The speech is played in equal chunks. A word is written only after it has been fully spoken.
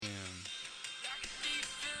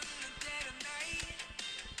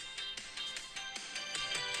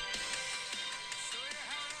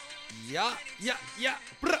Yeah.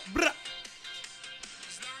 Bruh, bruh.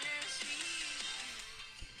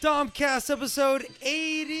 Domcast episode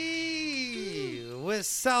 80 with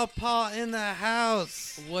Southpaw in the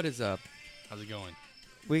house. What is up? How's it going?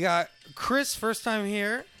 We got Chris, first time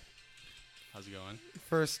here. How's it going?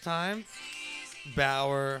 First time.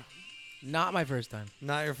 Bauer, Not my first time.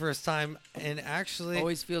 not your first time. And actually,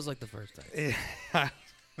 Always feels like the first time.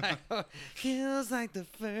 feels like the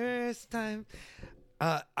first time.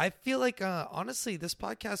 I feel like, honestly, this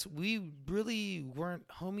podcast, we really weren't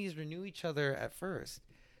homies or knew each other at first.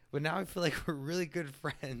 But now I feel like we're really good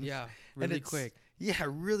friends. Yeah, And really it's- quick. Yeah,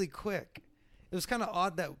 really quick. It was kind of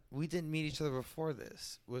odd that we didn't meet each other before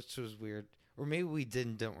this, which was weird. Or maybe we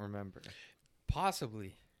don't remember.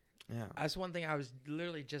 Possibly. Yeah. That's one thing I was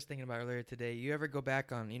literally just thinking about earlier today. You ever go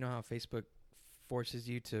back on, you know how Facebook forces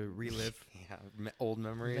you to relive Yeah, old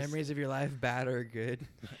memories. of your life, bad or good?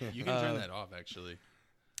 You can turn that off, actually.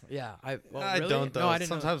 Yeah. I really? don't, though. No, I didn't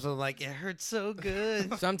know. Sometimes I'm like, it hurts so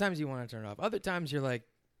good. Sometimes you want to turn it off. Other times you're like,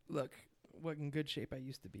 look, what in good shape I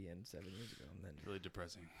used to be in 7 years ago. And then Really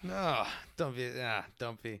depressing. No, don't be.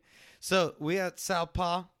 Don't be. So we got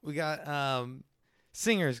Southpaw. We got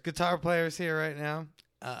singers, guitar players here right now,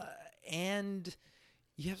 and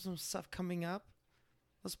you have some stuff coming up.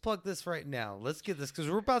 Let's plug this right now. Let's get this because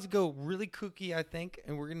we're about to go really kooky, I think,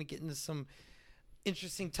 and we're gonna get into some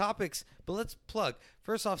interesting topics. But let's plug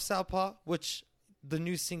first off Southpaw, which the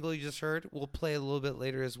new single you just heard. We'll play a little bit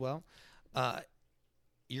later as well.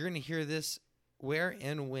 You're gonna hear this where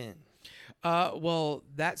and when. well,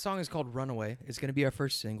 that song is called Runaway. It's going to be our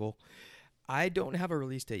first single. I don't have a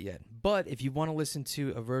release date yet, but if you want to listen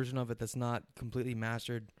to a version of it that's not completely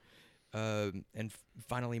mastered and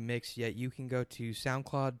finally mixed yet, you can go to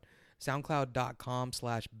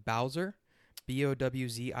soundcloud.com/Bowser,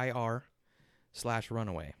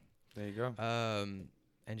 BOWZIR/Runaway. There you go.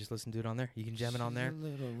 And just listen to it on there. You can jam it on there.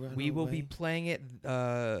 We will be playing it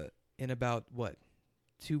in about,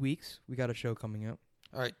 2 weeks. We got a show coming up.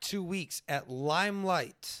 All right, 2 weeks at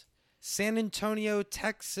Limelight, San Antonio,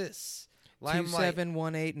 Texas. Limelight,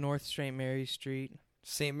 2718 North St. Mary Street.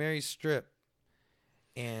 St. Mary's Strip.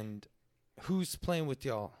 And who's playing with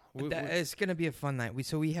y'all? It's gonna be a fun night. We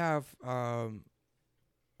have the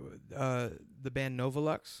band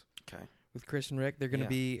Novolux Okay, with Chris and Rick. They're gonna Yeah.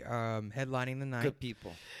 be headlining the night. good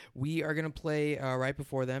people. We are gonna play right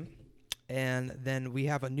before them, and then we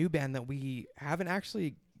have a new band that we haven't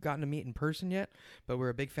actually gotten to meet in person yet, but we're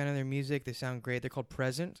a big fan of their music. They sound great. They're called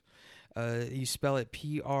Present. You spell it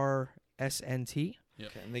PRSNT. Yep.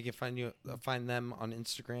 Okay, and they can find them on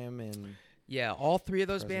Instagram and Yeah, all three of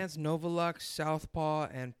those Present. bands, Novolux, Southpaw,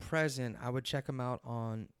 and Present, I would check them out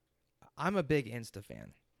on... I'm a big Insta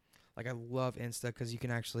fan. Like, I love Insta because you can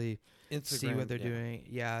actually Instagram. see what they're doing.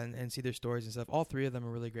 Yeah, and see their stories and stuff. All three of them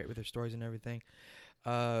are really great with their stories and everything.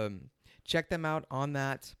 Check them out on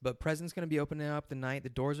that. But Present's going to be opening up the night. The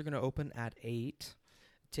doors are going to open at 8.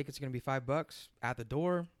 Tickets are going to be $5 at the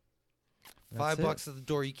door. That's it. $5 at the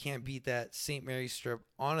door. You can't beat that. St. Mary's Strip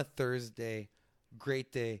on a Thursday.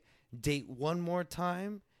 Great day. Date one more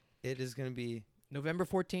time. It is going to be November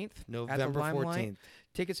 14th. November at the Limelight. 14th.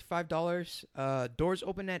 Tickets $5. Doors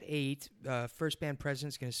open at 8. First band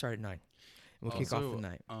Present's going to start at 9. We'll kick off the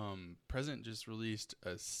night. Present just released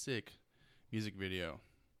a sick music video.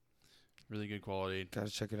 Really good quality. Got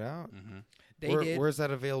to check it out. Mm-hmm. They did. Where's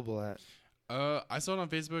that available at? I saw it on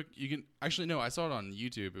Facebook. You can actually no, I saw it on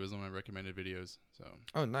YouTube. It was one of my recommended videos. So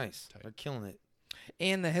Oh, nice. Tight. They're killing it.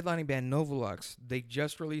 And the headlining band Novolux, they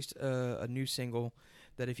just released a new single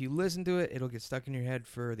that if you listen to it, it'll get stuck in your head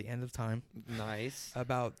for the end of time. Nice.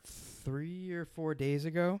 About 3 or 4 days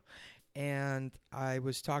ago. And I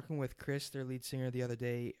was talking with Chris, their lead singer, the other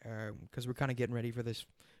day, because we're kind of getting ready for this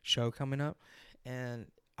show coming up. And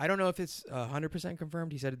I don't know if it's 100%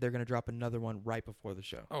 confirmed. He said they're going to drop another one right before the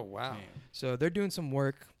show. Oh, wow. man. So they're doing some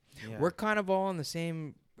work. Yeah. We're kind of all in the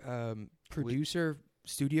same producer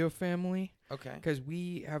studio family. Okay. Because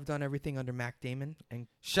we have done everything under Mac Damon. And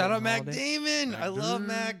Shout out Colton Mac Holiday. Damon. Mac I love Damon.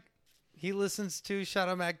 Mac. He listens too. Shout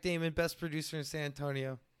out Mac Damon, best producer in San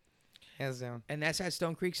Antonio. Hands down. And that's at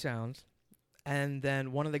Stone Creek Sounds. And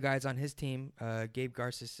then one of the guys on his team, Gabe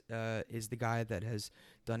Garces, is the guy that has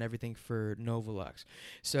done everything for Novolux.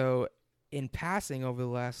 So in passing over the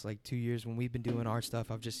last 2 years when we've been doing our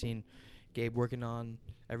stuff, I've just seen Gabe working on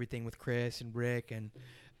everything with Chris and Rick and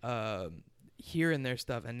hearing their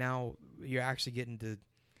stuff. And now you're actually getting to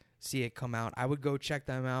see it come out. I would go check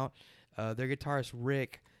them out. Their guitarist,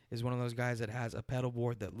 Rick, is one of those guys that has a pedal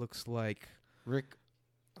board that looks like Rick.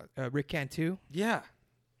 Rick Cantu. Yeah.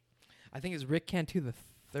 I think it's Rick Cantu the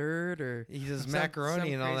third, or He does Some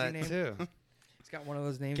macaroni and all crazy that name. too. he's got one of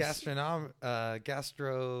those names. Gastro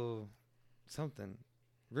something.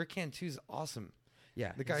 Rick Cantu's awesome.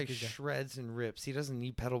 Yeah, The he's a guy good shreds and rips. He doesn't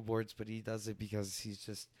need pedal boards, but he does it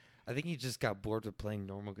because I think he just got bored with playing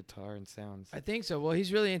normal guitar and sounds. I think so. Well,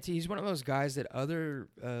 he's one of those guys that other,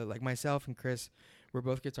 like myself and Chris, we're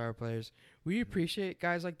both guitar players. We appreciate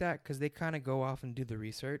guys like that because they kind of go off and do the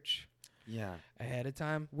research Yeah. ahead of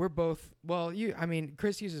time. We're both,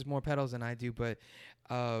 Chris uses more pedals than I do, but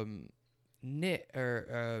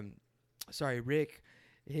Rick,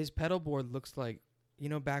 his pedal board looks like,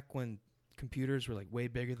 back when computers were like way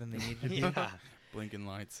bigger than they needed to be. Yeah. Blinking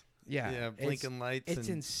lights. Yeah, Blinking lights. It's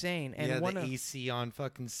and insane. And And the AC on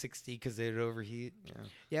fucking 60 because they'd overheat.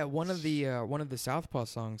 Yeah. one of the Southpaw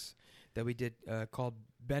songs that we did called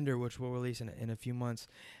Bender, which we'll release in a few months.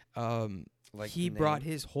 He brought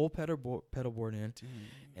his whole pedal board in,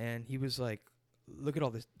 and he was like, "Look at all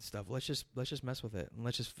this stuff. Let's just mess with it, and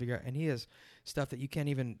let's just figure out." And he has stuff that you can't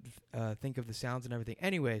even think of the sounds and everything.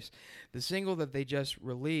 Anyways, the single that they just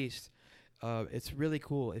released, it's really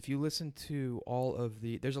cool. If you listen to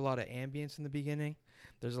there's a lot of ambience in the beginning.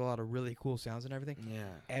 There's a lot of really cool sounds and everything. Yeah.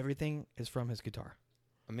 Everything is from his guitar.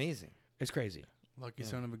 Amazing. It's crazy. Lucky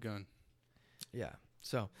son of a gun. Yeah.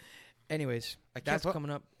 So, anyways, can't that's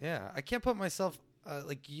coming up. Yeah. I can't put myself,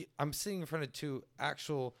 I'm sitting in front of two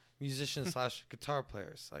actual musicians / guitar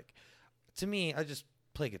players. Like, to me, I just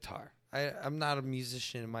play guitar. I'm not a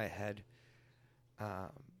musician in my head.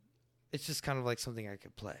 It's just kind of like something I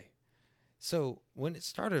could play. So when it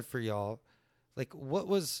started for y'all, like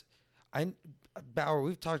Bauer,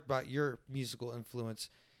 we've talked about your musical influence.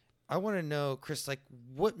 I want to know, Chris, like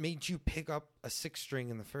what made you pick up a 6-string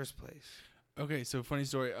in the first place? Okay, so funny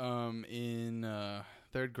story. In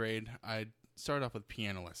 3rd grade, I started off with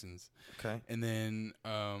piano lessons. Okay. And then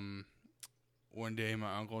one day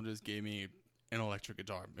my uncle just gave me an electric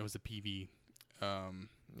guitar. It was a PV.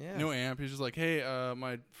 No amp. He was just like, hey,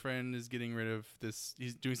 my friend is getting rid of this.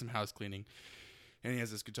 He's doing some house cleaning. And he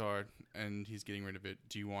has this guitar, and he's getting rid of it.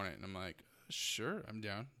 Do you want it? And I'm like, sure, I'm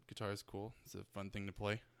down. Guitar is cool. It's a fun thing to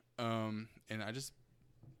play. And I just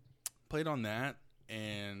played on that.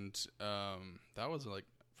 And that was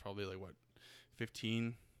probably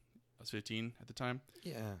 15. I was 15 at the time.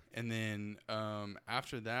 Yeah. And then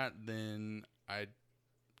after that, then I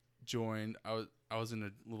joined. I was in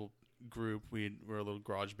a little group. We were a little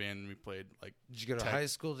garage band, and we played like. Did you go to high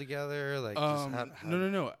school together? Like,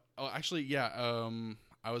 no. Oh, actually, yeah.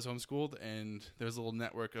 I was homeschooled, and there was a little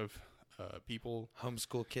network of people.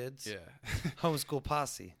 Homeschool kids. Yeah. Homeschool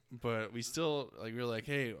posse. But we still we were like,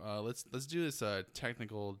 hey, let's do this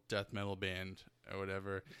technical death metal band or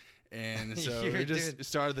whatever. And so we just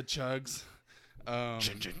started the Chugs.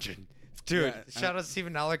 Dude, shout out to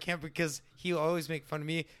Steven Allerkamp because he would always make fun of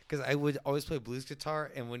me because I would always play blues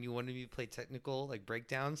guitar, and when you wanted me to play technical like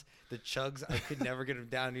breakdowns, the Chugs, I could never get him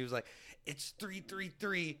down. He was like, "It's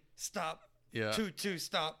 3-3-3, stop, 2-2,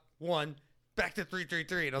 stop, 1, back to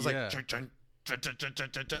 3-3-3," and I was like,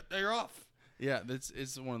 "You're off." Yeah,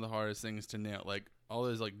 it's one of the hardest things to nail. Like all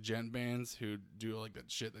those gent bands who do that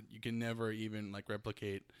shit that you can never even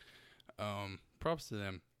replicate. Props to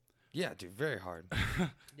them. Yeah, dude, very hard.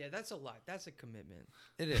 Yeah, that's a lot. That's a commitment.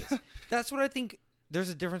 It is. That's what I think. There's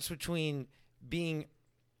a difference between being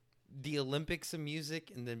the Olympics of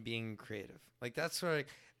music and then being creative. Like that's what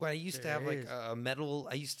when I used to have a metal.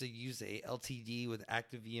 I used to use a LTD with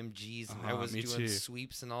active EMGs, and I was doing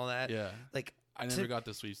sweeps and all that. Yeah, like I never got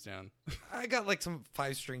the sweeps down. I got some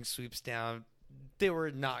 5-string sweeps down. They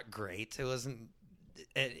were not great. It wasn't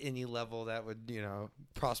at any level that would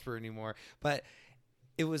prosper anymore, but.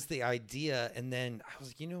 It was the idea, and then I was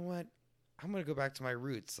like, you know what? I'm gonna go back to my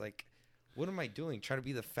roots. Like, what am I doing? Trying to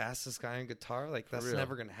be the fastest guy on guitar? Like, that's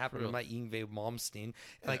never gonna happen. I'm not Yngwie Malmsteen.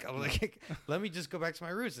 Like, I'm like, let me just go back to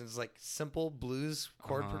my roots. And it's like simple blues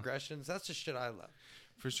chord progressions. That's the shit I love.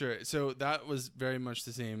 For sure. So that was very much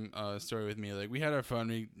the same story with me. Like, we had our fun.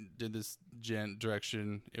 We did this gent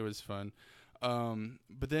direction. It was fun.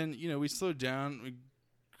 But then we slowed down. We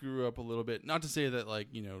grew up a little bit. Not to say that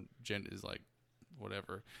gent is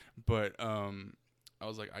whatever, but I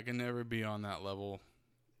was like, I can never be on that level,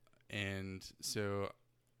 and so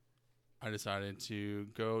I decided to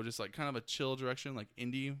go just kind of a chill direction, like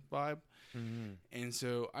indie vibe. And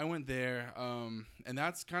so I went there, and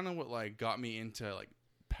that's kind of what got me into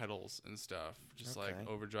pedals and stuff, just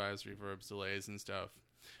overdrives, reverbs, delays and stuff.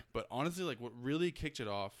 But honestly, what really kicked it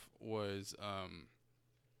off was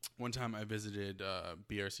one time I visited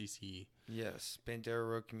BRCC. Yes, Bandera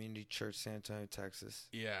Road Community Church, San Antonio, Texas.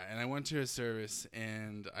 Yeah, and I went to a service,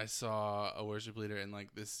 and I saw a worship leader and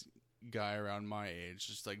this guy around my age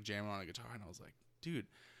just jamming on a guitar, and I was like, dude,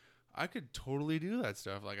 I could totally do that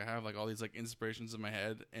stuff. Like I have like all these like inspirations in my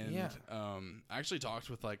head, and Yeah. I actually talked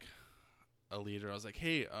with like a leader. I was like,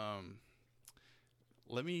 hey,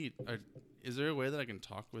 is there a way that I can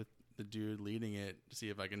talk with the dude leading it to see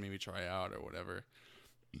if I can maybe try out or whatever?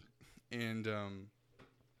 And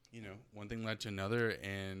one thing led to another,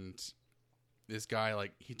 and this guy,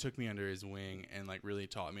 like, he took me under his wing and like really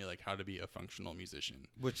taught me like how to be a functional musician.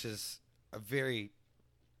 Which is a very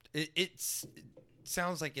it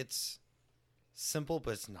sounds like it's simple,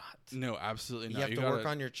 but it's not. No, absolutely You not. have to work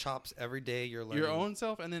on your chops every day. You're learning your own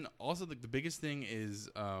self, and then also the biggest thing is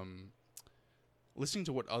listening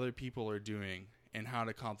to what other people are doing and how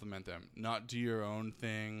to compliment them. Not do your own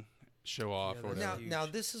thing, show off or that's whatever. Now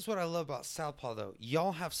this is what I love about Southpaw though.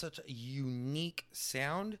 Y'all have such a unique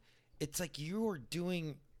sound. It's like you're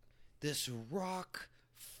doing this rock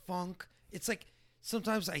funk. It's like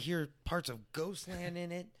sometimes I hear parts of Ghostland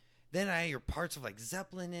in it. Then I hear parts of like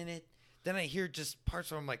Zeppelin in it. Then I hear just parts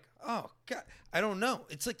where I'm like, oh God, I don't know.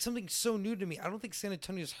 It's like something so new to me. I don't think San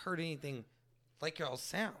Antonio's heard anything like y'all's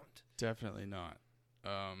sound. Definitely not.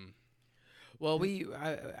 Well,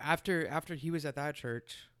 after he was at that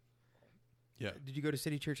church. Yeah. Did you go to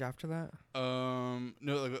City Church after that? No,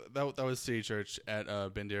 like, that was City Church at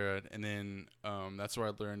Bandera, and then that's where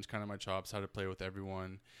I learned kind of my chops, how to play with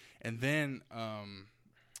everyone. And then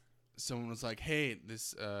someone was like, "Hey,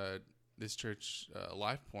 this church,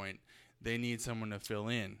 Life Point, they need someone to fill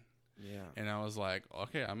in." Yeah. And I was like,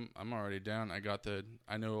 "Okay, I'm already down.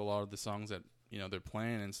 I know a lot of the songs that they're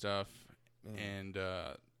playing and stuff." And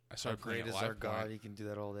I How started playing great at is our Life God? Point. You can do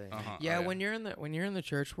that all day. Uh-huh. Yeah, Oh, when you're in the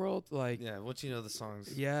church world, like Yeah, once you know the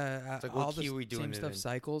songs. yeah, It's like, what all the key are we doing same it stuff in?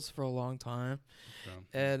 cycles for a long time. So,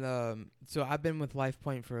 And so I've been with Life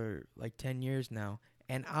Point for like 10 years now,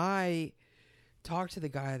 and I talked to the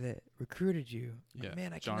guy that recruited you. Like, yeah,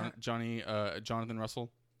 man, I cannot. Jonathan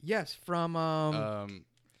Russell. Yes, from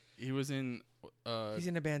He was in. he's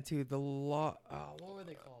in a band too. The law. What were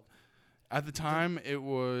they called? At the time, it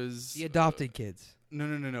was The Adopted Kids.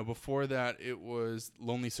 No. Before that, it was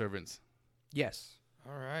Lonely Servants. Yes.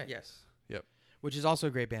 All right. Yes. Yep. Which is also a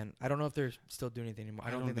great band. I don't know if they're still doing anything anymore.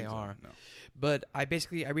 I don't think they so, are. No. But I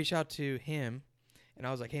reached out to him, and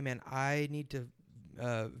I was like, "Hey, man, I need to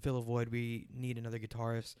fill a void. We need another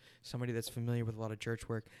guitarist, somebody that's familiar with a lot of church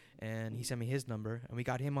work." And he sent me his number, and we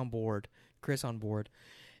got him on board, Chris on board,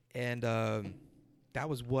 and that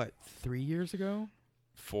was what 3 years ago.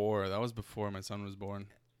 4. That was before my son was born.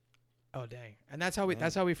 Oh dang! And that's how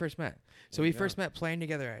we first met. So There we you go. first met playing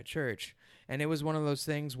together at church, and it was one of those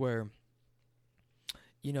things where,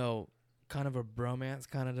 kind of a bromance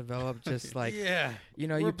kind of developed. Just like yeah. you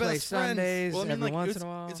We're play best friends. Sundays Well, I mean, every like, once in a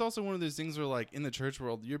while. it's also one of those things where, like, in the church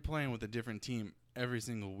world, you're playing with a different team every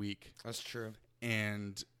single week, That's true.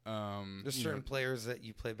 and There's you know, certain players that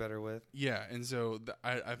you play better with. yeah, and so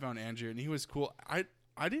I found Andrew, and he was cool.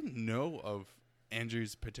 I didn't know of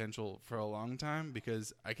Andrew's potential for a long time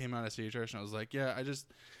because I came out of City Church and I was like, yeah, I just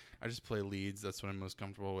play leads. That's what I'm most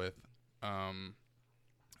comfortable with. And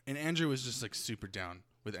Andrew was just like super down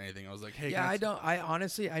with anything. I was like, hey, Yeah, can I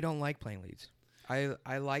honestly don't like playing leads.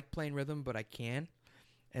 I like playing rhythm, but I can.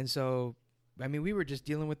 And so, I mean, we were just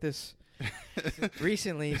dealing with this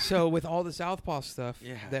recently. So with all the Southpaw stuff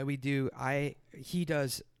Yeah. that we do, he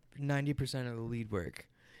does 90% of the lead work,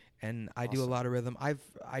 and I do a Awesome. lot of rhythm.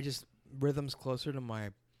 Rhythm's closer to my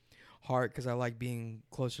heart because I like being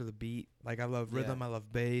closer to the beat. Like I love rhythm, Yeah. I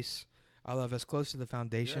love bass, I love as close to the You're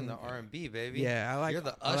foundation. in the R&B, baby. Yeah, I like. You're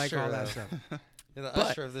the I like usher, all that though. stuff. You're the But-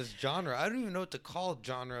 usher of this genre. I don't even know what to call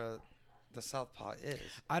genre the Southpaw is.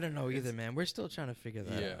 I don't know either, man. We're still trying to figure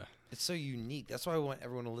that yeah, out. It's so unique. That's why I want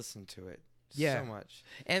everyone to listen to it. Yeah. So much.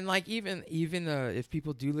 And like even if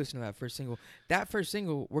people do listen to that first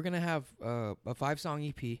single, we're gonna have a 5-song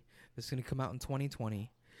EP that's gonna come out in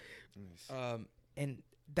 2020. Nice. And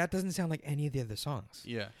that doesn't sound like any of the other songs.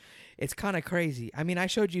 yeah. It's kind of crazy. I mean, I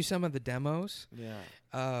showed you some of the demos, Yeah.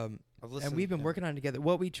 and I've listened. we've been working on it together.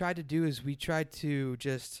 What we tried to do is we tried to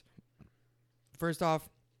just first off,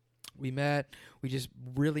 we met. We just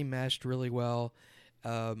really meshed really well.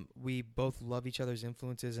 We both love each other's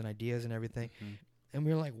influences and ideas and everything. Mhm. And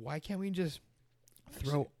we were like, why can't we just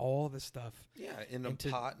throw all the stuff Yeah, in a into,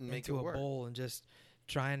 pot and make it into a work. bowl and just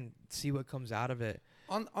try and see what comes out of it?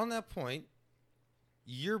 On that point,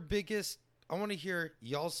 I want to hear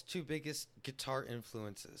y'all's 2 biggest guitar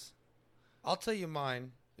influences. I'll tell you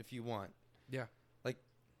mine if you want. Yeah. Like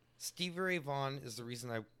Stevie Ray Vaughan is the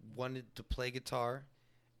reason I wanted to play guitar,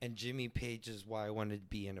 and Jimmy Page is why I wanted to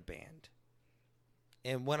be in a band.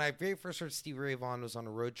 And when I very first heard Stevie Ray Vaughan was on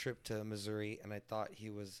a road trip to Missouri, and I thought he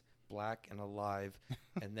was Black and Alive,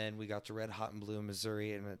 and then we got to Red Hot and Blue in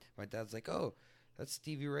Missouri, and my dad's like, "Oh, that's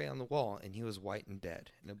Stevie Ray on the wall," and he was white and dead,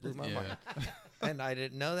 and it blew my mind. And I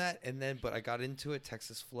didn't know that, but I got into it.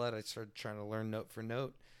 Texas Flood. I started trying to learn note for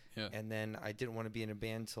note, and then I didn't want to be in a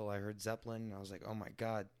band until I heard Zeppelin, and I was like, "Oh my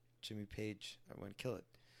God, Jimmy Page! I want to kill it."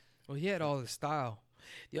 Well, he had all the style.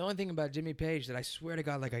 The only thing about Jimmy Page that I swear to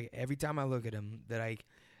God, like every time I look at him, that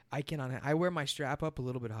I cannot. I wear my strap up a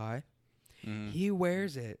little bit high. Mm-hmm. He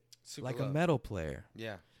wears it super like low. A metal player.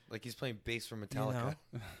 Yeah, like he's playing bass for Metallica.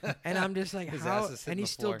 You know? And I'm just like, how? And he's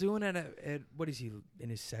still doing it at what is he in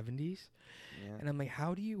his 70s? Yeah. And I'm like,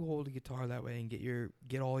 how do you hold a guitar that way and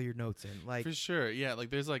get all your notes in? Like for sure, yeah. Like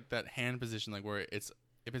there's like that hand position, like where if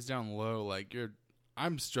it's down low, like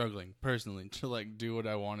I'm struggling personally to like do what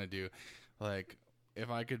I want to do. Like if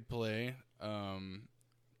I could play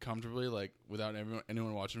comfortably, like without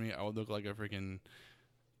anyone watching me, I would look like a freaking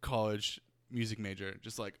college music major,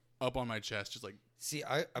 just like up on my chest, just like. See,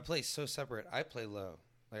 I play so separate. I play low,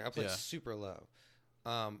 like I play super low.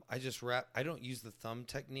 I just rap. I don't use the thumb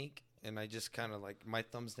technique, and I just kind of like my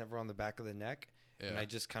thumb's never on the back of the neck, and I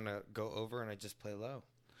just kind of go over and I just play low.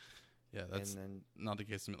 Yeah, that's not the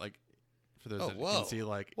case to me. Like. For those that whoa. can see,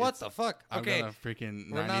 like, what the fuck? Okay, I've got a freaking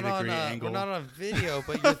 90-degree angle. We're not on video,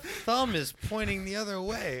 but your thumb is pointing the other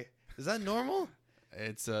way. Is that normal?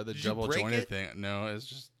 It's the double jointed thing. No, it's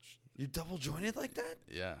just you double jointed like that.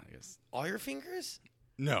 Yeah, I guess. All your fingers?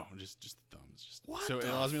 No, just the thumbs. Just what? So it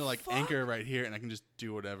allows me to like anchor right here, and I can just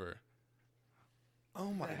do whatever.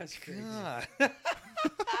 Oh my God!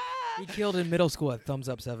 He killed in middle school at Thumbs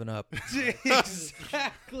Up 7 Up.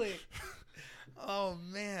 Exactly. Oh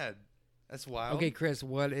man. That's wild. Okay, Chris,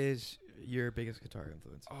 what is your biggest guitar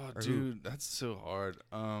influence? Oh, dude, that's so hard.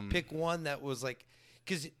 Pick one that was like,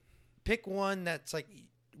 pick one that's like,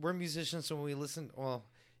 we're musicians, so when we listen, well,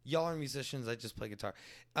 y'all are musicians, I just play guitar.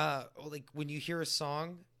 Like when you hear a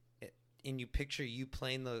song and you picture you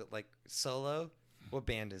playing the like solo, what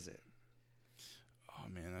band is it? Oh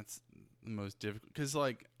man, that's the most difficult because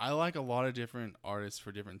like I like a lot of different artists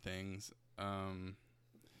for different things.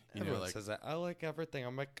 Everyone says that. I like everything.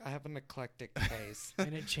 I'm like, I have an eclectic taste.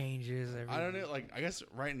 And it changes every I don't know. Like, I guess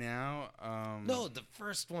right now. No, the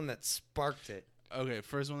first one that sparked it. Okay,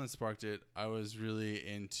 first one that sparked it. I was really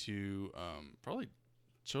into probably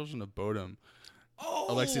Children of Bodom. Oh,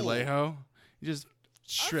 Alexi Laiho. He just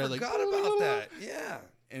shred like. I forgot about that. Yeah.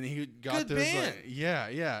 And he got good those. Band. Like,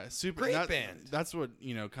 yeah, super great band. That's what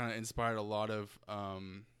kind of inspired a lot of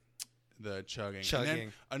the chugging. And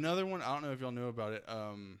then another one, I don't know if y'all know about it.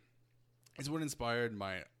 It's what inspired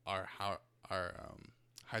our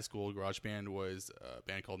high school garage band was a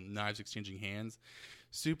band called Knives Exchanging Hands.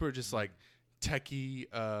 Super just like techie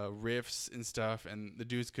riffs and stuff, and the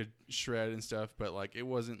dudes could shred and stuff, but like it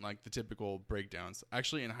wasn't like the typical breakdowns.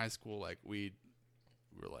 Actually, in high school, like we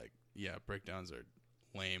were like, yeah, breakdowns are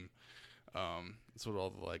lame. It's what all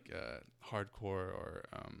the like hardcore or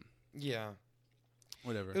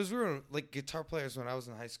whatever. It was weird. Like guitar players when I was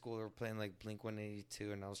in high school, they were playing like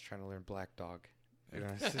Blink-182, and I was trying to learn Black Dog.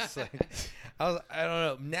 It's just like I don't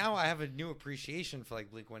know. Now I have a new appreciation for like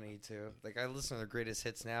Blink-182. Like I listen to their greatest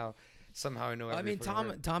hits now. Somehow I know. I mean,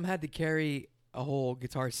 Tom had to carry a whole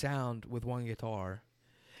guitar sound with one guitar,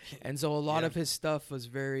 and so a lot of his stuff was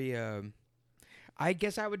very. I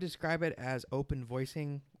guess I would describe it as open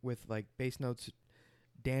voicing with like bass notes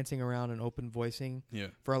dancing around and open voicing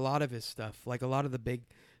for a lot of his stuff, like a lot of the big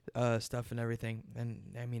stuff and everything.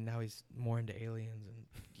 And I mean, now he's more into aliens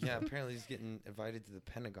and apparently he's getting invited to the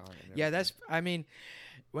Pentagon. And I mean,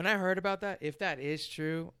 when I heard about that, if that is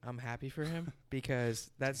true, I'm happy for him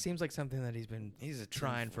because that seems like something that he's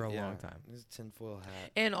trying for a long time. He's a tinfoil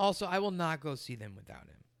hat. And also, I will not go see them without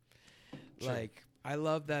him. True. Like, I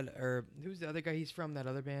love that. Or who's the other guy? He's from that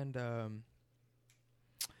other band.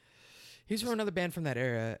 He's from another band from that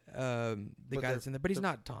era. The guy that's in there, but he's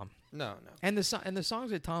not Tom. No. And the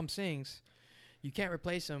songs that Tom sings, you can't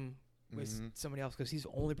replace him with somebody else because he's the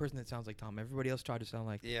only person that sounds like Tom. Everybody else tried to sound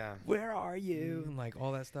like, where are you? And like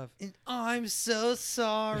all that stuff. And I'm so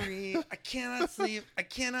sorry. I cannot sleep. I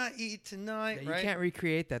cannot eat tonight. You can't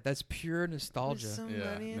recreate that. That's pure nostalgia.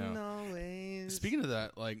 Speaking of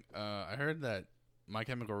that, like I heard that My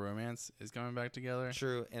Chemical Romance is coming back together.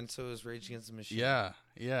 True, and so is Rage Against the Machine.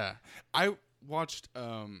 Yeah. I watched.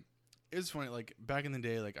 It was funny. Like back in the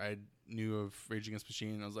day, like I knew of Rage Against the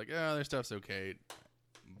Machine. And I was like, their stuff's okay.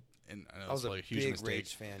 And I was like a huge big mistake.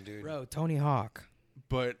 Rage fan, dude. Bro, Tony Hawk.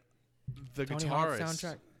 But the Tony guitarist. Hawk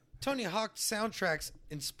soundtrack. Tony Hawk soundtracks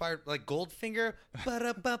inspired like Goldfinger.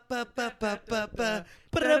 Ba-da-ba-ba-ba-ba-ba,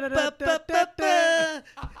 ba-da-ba-ba-ba-ba.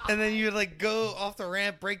 And then you would like go off the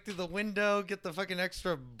ramp, break through the window, get the fucking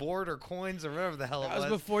extra board or coins or whatever the hell it That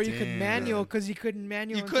was was. before you could Damn. manual because you couldn't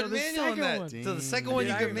manual. You until couldn't the manual on second that. one. So the second Dang. one you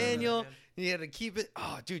Yeah, I could remember that, manual. man. You had to keep it.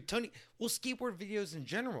 Oh, dude, Tony. Well, skateboard videos in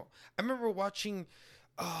general. I remember watching.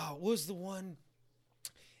 What was the one?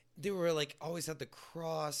 They were like always had the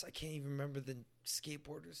cross. I can't even remember the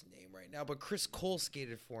skateboarder's name right now, but Chris Cole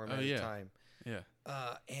skated for him Oh, at yeah. the time.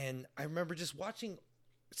 Yeah. And I remember just watching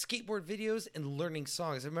skateboard videos and learning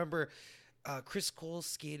songs. I remember Chris Cole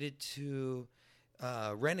skated to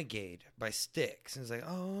Renegade by Styx. And it's like,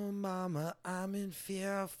 oh, mama, I'm in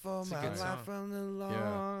fear for It's a my good life song. from the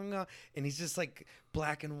long. And he's just like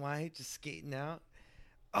black and white, just skating out.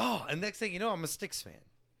 Oh, and next thing you know, I'm a Styx fan.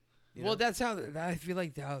 You Well, know? that's how I feel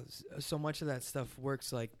like how so much of that stuff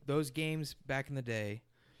works. Like those games back in the day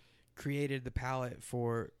created the palette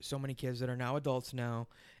for so many kids that are now adults now,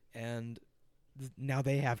 and now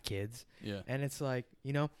they have kids, Yeah. and it's like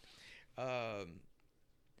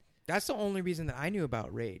that's the only reason that I knew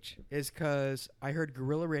about Rage is because I heard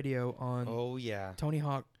Guerrilla Radio on Oh, yeah. Tony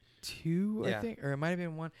Hawk 2, Yeah. I think, or it might have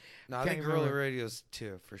been 1. No, I Can't think Guerrilla remember. Radio's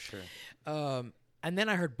too, for sure. And then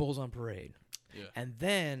I heard Bulls on Parade. Yeah. And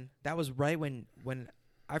then that was right when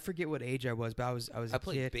I forget what age I was, but I was I a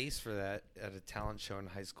played kid. bass for that at a talent show in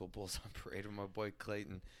high school, Bulls on Parade with my boy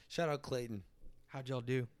Clayton. Shout out Clayton. How'd y'all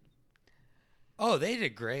do? Oh, they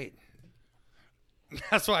did great.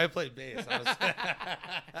 That's why I played bass.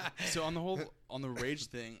 So on the Rage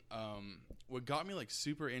thing, what got me like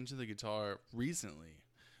super into the guitar recently,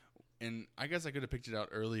 and I guess I could have picked it out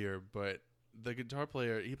earlier, but the guitar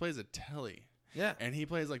player, he plays a Telly, Yeah. and he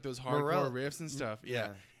plays like those hardcore Morello. riffs and stuff.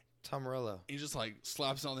 Yeah. Tom Morello. He just like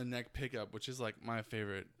slaps on the neck pickup, which is like my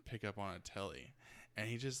favorite pickup on a Telly, and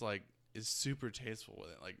he just like is super tasteful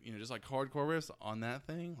with it. Like, you know, just like hardcore riffs on that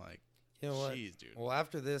thing. Like, You know what? jeez, dude. Well,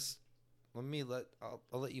 after this, I'll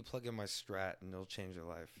let you plug in my Strat and it'll change your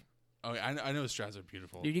life. Oh, I know Strats are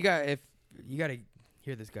beautiful. Dude, you got to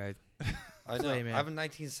hear this guy. I know. Play, man. I have a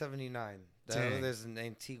 1979. Dang. There's an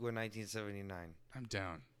Antigua 1979, I'm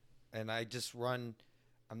down. and I just run.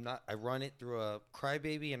 I run it through a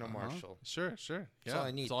Crybaby and a Marshall. Sure. Yeah, That's all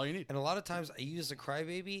I need. That's all you need. And a lot of times I use the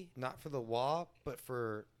Crybaby not for the wah, but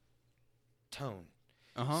for tone.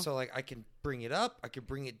 So like I can bring it up, I can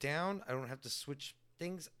bring it down. I don't have to switch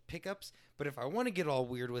pickups. But if I want to get all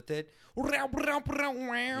weird with it, like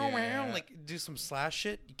do some slash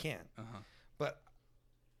shit, you can. But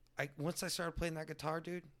once I started playing that guitar,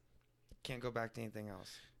 dude, can't go back to anything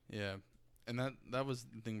else. Yeah, and that was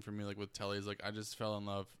the thing for me. Like with Telly's, like I just fell in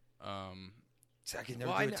love. See, I can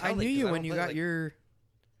never Well, do a I Telly knew 'cause you I when don't you play, got like, your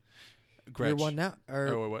Gretsch. one now. Or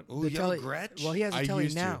Oh, what? Ooh, the you have a Telly- Gretsch? Well, he has a I Telly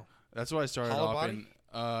used to. now. That's what I started Hollow off body? in.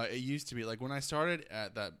 It used to be like when I started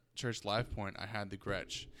at that church Live Point, I had the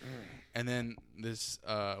Gretsch, and then this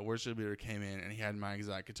worship leader came in and he had my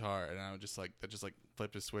exact guitar, and I was just like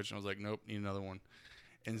flipped a switch, and I was like, nope, need another one.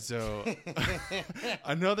 And so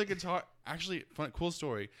another guitar, actually, cool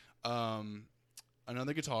story.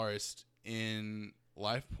 Another guitarist in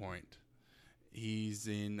Live Point, he's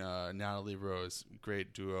in Natalie Rose,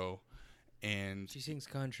 great duo, and She sings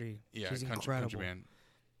country. yeah, She's country incredible. band.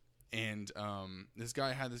 And this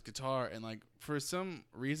guy had this guitar, and like for some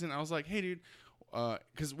reason, I was like, "Hey, dude,"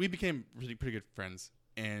 because we became really pretty good friends,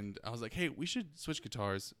 and I was like, "Hey, we should switch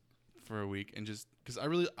guitars for a week, and just because I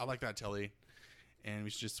like that Telly, and we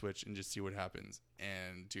should just switch and just see what happens."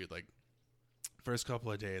 And dude, like first couple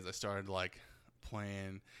of days, I started like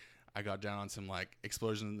playing. I got down on some like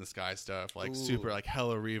Explosion in the Sky stuff, like Ooh. super like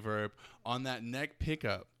hella reverb on that neck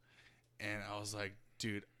pickup, and I was like,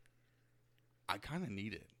 dude, I kind of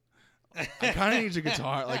need it. I kind of need your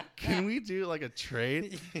guitar. Like, can we do like a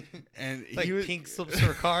trade? And like he was, pink slips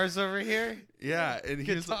for cars over here. yeah, and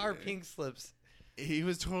he was Guitar like, pink slips. He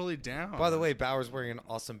was totally down. By the way, Bauer's wearing an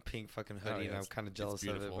awesome pink fucking hoodie, Oh, yeah, and I'm it's- kind of it's jealous of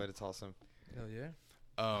it, beautiful. but it's awesome. Hell yeah.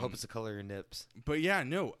 I hope it's the color of your nips. But yeah,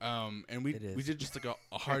 no. And we It is. we did just like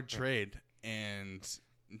a hard trade, and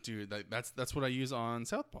dude, that's what I use on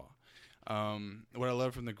Southpaw. What I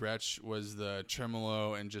loved from the Gretsch was the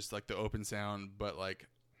tremolo and just like the open sound, but like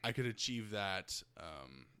I could achieve that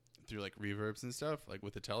through like reverbs and stuff, like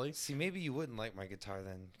with the Telly. See, maybe you wouldn't like my guitar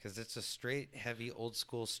then, because it's a straight, heavy, old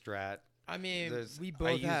school Strat. I mean, There's- we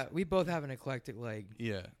I both have an eclectic like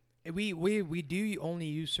Yeah, we do only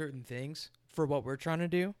use certain things for what we're trying to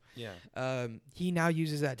do. Yeah. He now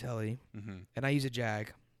uses that Telly, and I use a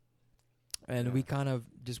Jag, and Yeah. we kind of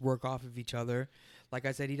just work off of each other. Like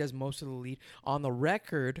I said, he does most of the lead on the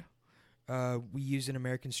record. We use an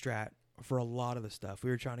American Strat for a lot of the stuff. We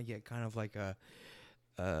were trying to get kind of like a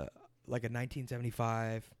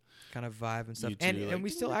 1975 kind of vibe and stuff. You too, And like, we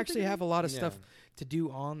still actually have a lot of Yeah. stuff to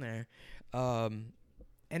do on there.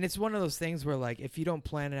 And it's one of those things where, like, if you don't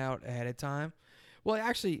plan it out ahead of time, well,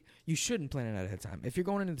 actually, you shouldn't plan it out ahead of time. If you're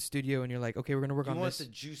going into the studio and you're like, okay, we're gonna work You on want this,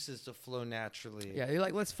 the juices to flow naturally. yeah, you're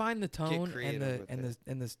like, let's find the tone and creative the with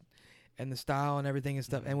and the style and everything and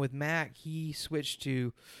stuff. And with Mac, he switched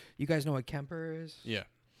to, you guys know what Kemper is? Yeah.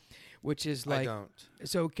 Which is I like, don't.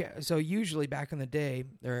 so usually back in the day,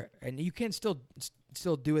 and you can still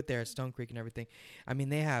do it there at Stone Creek and everything. I mean,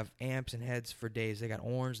 they have amps and heads for days. They got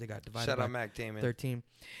orange, they got divided Shout by out Mac Damon. 13.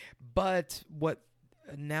 But what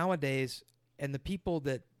nowadays, and the people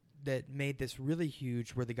that made this really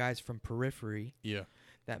huge were the guys from Periphery, Yeah.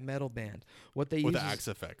 that metal band. What they With use the is Axe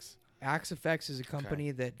Effects. Axe Effects is a company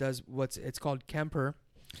that does it's called Kemper,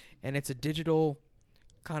 and it's a digital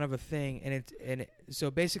kind of a thing. And so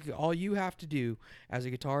basically, all you have to do as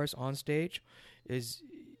a guitarist on stage is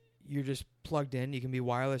you're just plugged in. You can be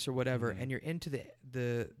wireless or whatever, and you're into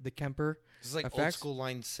the Kemper. It's like old effects. school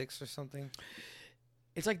Line 6 or something.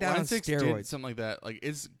 It's like that Line on 6 steroids, did something like that. Like,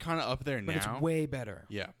 it's kind of up there but now. it's way better.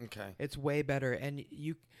 Yeah. Okay. It's way better, and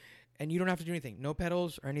you don't have to do anything. No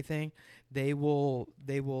pedals or anything. They will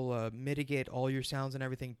mitigate all your sounds and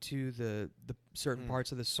everything to the certain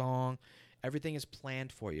parts of the song. Everything is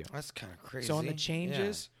planned for you. That's kind of crazy. So on the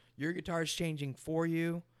changes, your guitar is changing for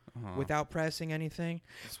you without pressing anything.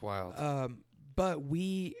 It's wild. But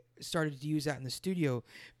we started to use that in the studio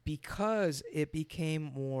because it became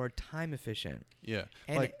more time efficient, Yeah.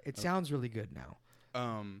 and Like, it sounds really good now.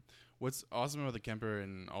 What's awesome about the Kemper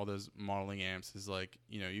and all those modeling amps is, like,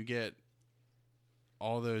 you get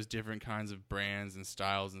all those different kinds of brands and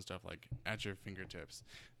styles and stuff, like, at your fingertips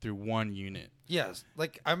through one unit. Yes.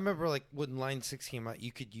 Like, I remember, like, when Line 6 came out,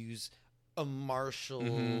 you could use a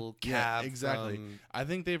Marshall cab. Yeah, exactly. from- I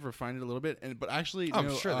think they've refined it a little bit, but actually,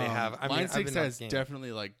 I'm sure they have. I mean, Line I've 6 been on has game.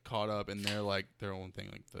 definitely, like, caught up, and they're like their own thing,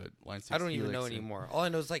 like the Line 6. I don't even know Helix and- anymore. All I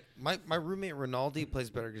know is, like, my roommate Rinaldi plays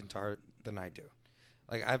better guitar than I do.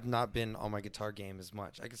 Like, I've not been on my guitar game as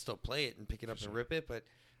much. I can still play it and pick it up and rip it, but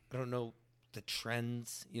I don't know the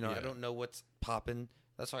trends. I Yeah. don't know what's popping.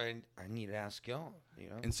 That's why I need to ask y'all.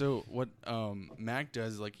 And so what Mac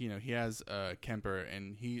does, like, he has Kemper,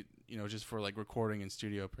 and he, just for, like, recording and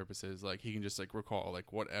studio purposes, like, he can just, like, recall,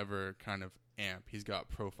 like, whatever kind of amp. He's got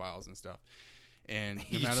profiles and stuff. And no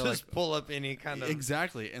you matter, just like, pull up any kind of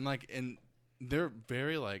exactly. And, like, and they're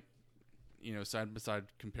very, like, side by side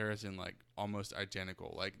comparison, like, almost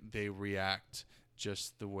identical. Like, they react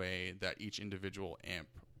just the way that each individual amp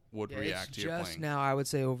would react it's to your just playing. now, I would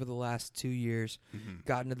say, over the last 2 years, Mhm.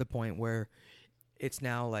 gotten to the point where it's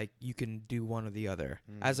now like you can do one or the other,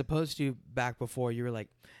 as opposed to back before you were like,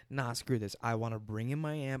 nah, screw this. I want to bring in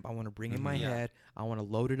my amp. I want to bring in my Yeah. head. I want to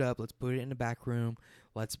load it up. Let's put it in the back room.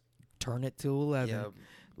 Let's turn it to 11.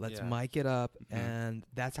 Let's Yeah. mic it up, and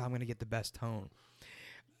that's how I'm going to get the best tone.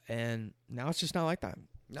 And now it's just not like that.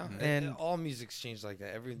 No, And- all music's changed like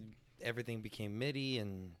that. Everything became MIDI,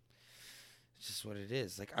 and it's just what it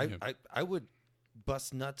is. Like Yeah. I would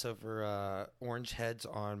bust nuts over orange heads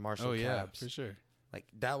on Marshall Oh, yeah, cabs. for sure. Like,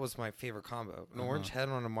 that was my favorite combo. An orange head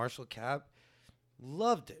on a Marshall cab,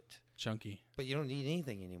 loved it. Chunky. But you don't need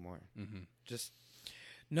anything anymore. Mm-hmm. Just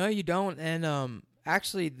No, you don't. And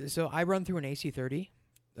actually, so I run through an AC30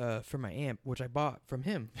 for my amp, which I bought from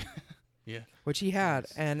him. Yeah. Which he had,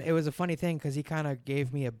 Nice. and it was a funny thing because he kind of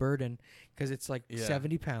gave me a burden because it's like Yeah.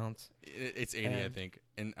 70 pounds. It's 80, I And- think.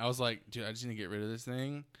 And I was like, dude, I just need to get rid of this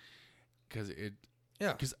thing because it.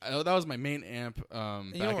 yeah. Because that was my main amp you back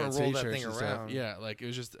don't at wanna roll stage that church thing and stuff. around. Yeah, like, it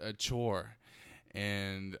was just a chore.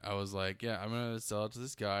 And I was like, yeah, I'm gonna sell it to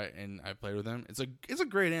this guy, and I played with him. It's a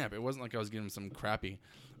great amp. It wasn't like I was getting him some crappy,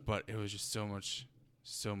 but it was just so much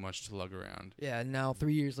to lug around. Yeah, now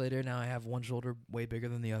 3 years later, now I have one shoulder way bigger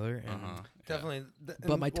than the other. And definitely.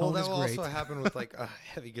 But my tone that is will great. also happen with, like, a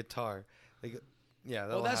heavy guitar. Like, yeah.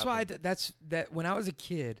 Well, that's why that's that. When I was a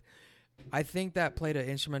kid, I think that played an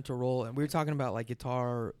instrumental role. And we were talking about like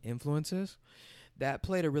guitar influences. That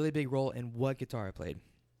played a really big role in what guitar I played.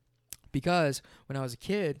 Because when I was a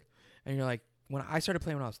kid, and you're like, when I started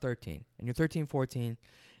playing when I was 13, and you're 13, 14,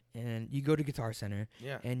 and you go to Guitar Center,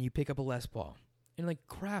 Yeah. and you pick up a Les Paul, and you're like,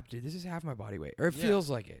 crap, dude, this is half my body weight, or it Yeah. feels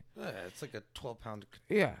like it. Yeah, it's like a 12-pound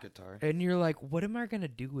Yeah. guitar. And you're like, what am I gonna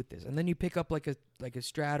do with this? And then you pick up like a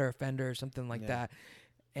Strat or a Fender or something like Yeah. that.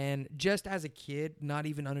 And just as a kid, not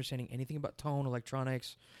even understanding anything about tone,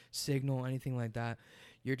 electronics, signal, anything like that,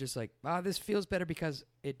 you're just like, this feels better because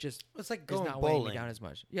it just It's like is going not weighing me bowling. down as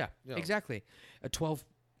much. Yeah, Yeah. exactly. A 12,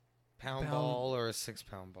 Pound pound- ball or a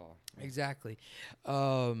 6-pound ball. exactly.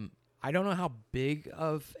 I don't know how big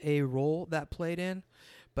of a role that played in,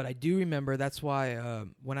 but I do remember that's why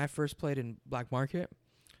when I first played in Black Market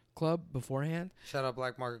Club beforehand. Shout out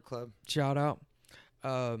Black Market Club. Shout out.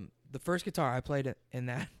 The first guitar I played in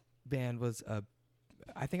that band was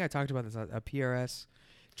I think I talked about this, a PRS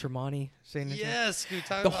Tremonti signature. Yes, we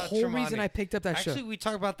talked The about whole Tremonti. reason I picked up that Actually, we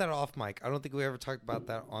talked about that off mic. I don't think we ever talked about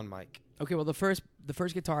that on mic. Okay, well the first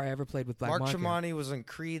guitar I ever played with Black Mark Market. Tremonti was on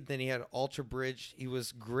Creed. Then he had Ultra Bridge. He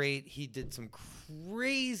was great. He did some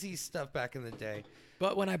crazy stuff back in the day.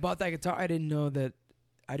 But when I bought that guitar, I didn't know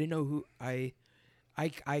who I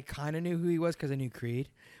kind of knew who he was because I knew Creed,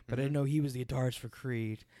 but I didn't know he was the guitarist for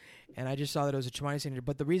Creed, and I just saw that it was a Tremonti signature.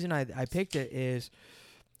 But the reason I picked it is,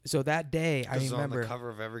 so that day I remember on the cover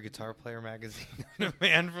of every Guitar Player magazine,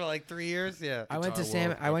 man, for like 3 years. Yeah, I went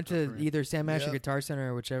to either Sam Asher Guitar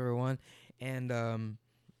Center or whichever one, and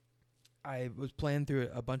I was playing through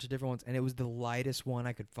a bunch of different ones, and it was the lightest one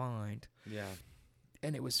I could find. Yeah,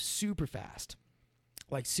 and it was super fast.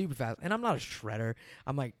 Like super fast, and I'm not a shredder.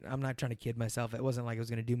 I'm not trying to kid myself. It wasn't like it was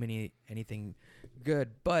gonna do anything good,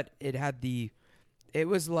 but it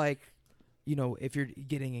was like, if you're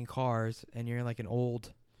getting in cars and you're in like an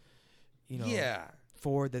old,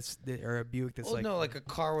 Ford or a Buick that's like a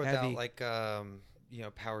car without heavy. like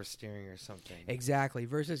power steering or something. Exactly.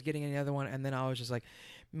 Versus getting any other one, and then I was just like,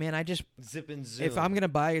 man, I just zip and zoom. If I'm gonna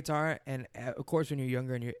buy a guitar, and of course when you're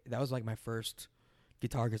younger and that was like my first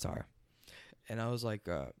guitar. And I was like,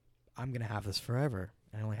 I'm going to have this forever.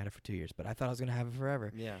 I only had it for 2 years, but I thought I was going to have it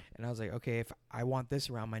forever. Yeah. And I was like, okay, if I want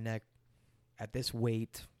this around my neck at this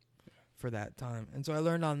weight for that time. And so I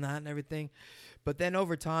learned on that and everything. But then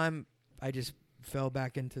over time, I just fell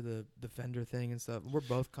back into the Fender thing and stuff. We're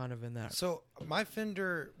both kind of in that. So my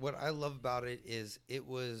Fender, what I love about it is it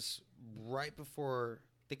was right before,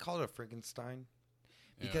 they call it a Frankenstein.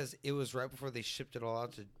 Because it was right before they shipped it all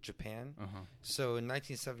out to Japan. Uh-huh. So in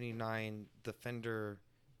 1979, the Fender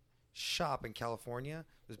shop in California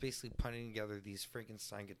was basically putting together these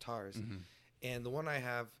Frankenstein guitars. Mm-hmm. And the one I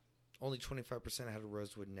have, only 25% had a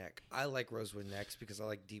rosewood neck. I like rosewood necks because I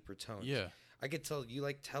like deeper tones. Yeah. I could tell you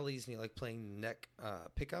like tellies and you like playing neck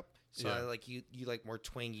pickup. So I like you like more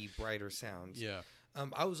twangy, brighter sounds. Yeah.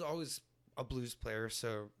 I was always a blues player,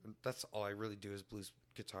 so that's all I really do is blues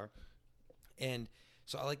guitar. And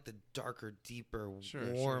so I like the darker, deeper,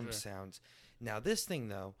 warm sounds. Now this thing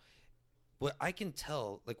though, what I can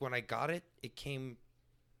tell, like when I got it, it came.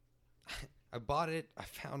 I bought it. I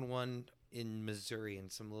found one in Missouri in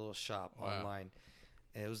some little shop online,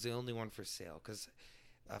 and it was the only one for sale because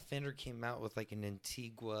Fender came out with like an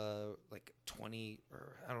Antigua, like 20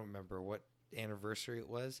 or I don't remember what anniversary it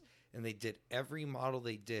was, and they did every model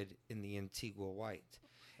they did in the Antigua white,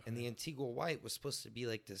 and the Antigua white was supposed to be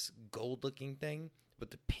like this gold-looking thing. But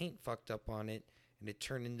the paint fucked up on it, and it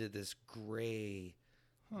turned into this gray,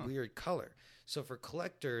 weird color. So for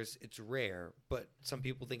collectors, it's rare. But some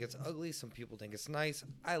people think it's ugly. Some people think it's nice.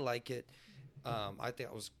 I like it. I think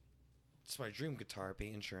it's my dream guitar. I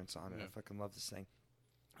pay insurance on it. I fucking love this thing.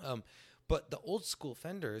 But the old school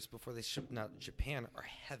Fenders, before they shipped them out to Japan, are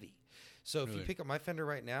heavy. So if you pick up my Fender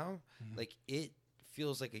right now, like it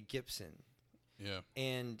feels like a Gibson. Yeah.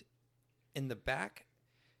 And in the back,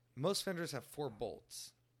 most Fenders have 4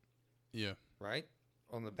 bolts. Yeah. Right?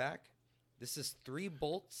 On the back. This is 3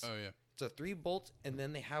 bolts. Oh, yeah. So 3 bolts, and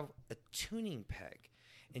then they have a tuning peg.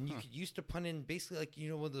 And you could use to put in basically like,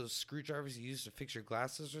 one of those screwdrivers you use to fix your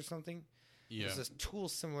glasses or something? Yeah. There's this tool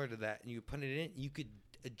similar to that, and you put it in, you could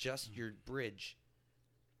adjust your bridge.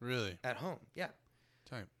 Really? At home. Yeah.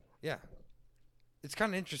 Type. Yeah. It's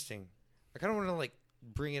kind of interesting. I kind of want to, like,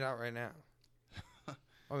 bring it out right now.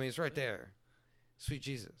 I mean, it's right there. Sweet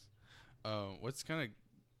Jesus. What's kind of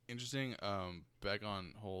interesting, back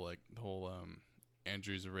on the whole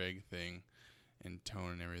Andrew's rig thing and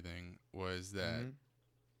tone and everything was that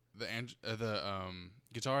the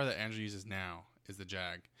guitar that Andrew uses now is the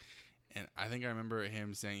Jag, and I think I remember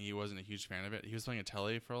him saying he wasn't a huge fan of it. He was playing a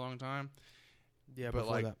Tele for a long time. Yeah, but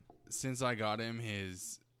like since I got him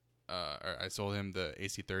his, or I sold him the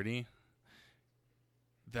AC30.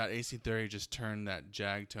 That AC30 just turned that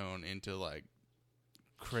Jag tone into like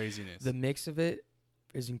craziness. The mix of it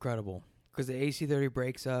is incredible because the AC30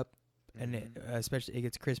 breaks up and especially it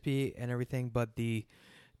gets crispy and everything, but the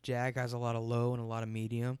Jag has a lot of low and a lot of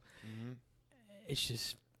medium. It's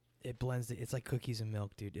just, it blends. It's like cookies and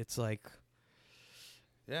milk, dude. It's like,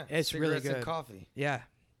 it's really good. And coffee. Yeah.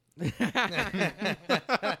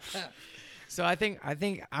 So I think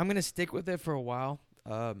I'm gonna stick with it for a while.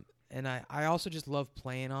 And I also just love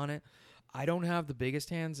playing on it. I don't have the biggest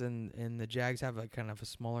hands, and the Jags have like kind of a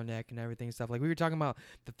smaller neck and everything and stuff. Like we were talking about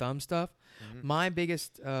the thumb stuff. Mhm. My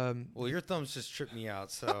biggest, Well, your thumbs just tripped me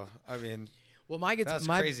out. So I mean, well, my gets that's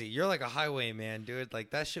my crazy. You're like a highway man, dude.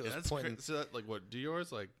 Like that shit was That's pointing. so that, like, what do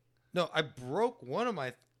yours like? No, I broke one of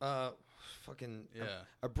my fucking. Yeah.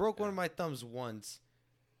 I broke one of my thumbs once,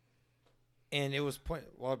 and it was point.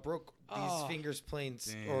 Well, I broke these Oh. fingers playing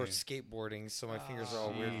or Dang. skateboarding, so my fingers are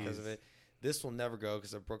all weird because of Jeez. it. This will never go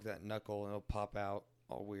because I broke that knuckle and it'll pop out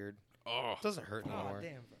all weird. Oh. It doesn't hurt Oh, anymore.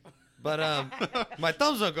 damn, bro. But my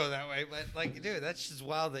thumbs don't go that way. But like, dude, that's just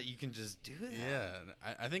wild that you can just do that.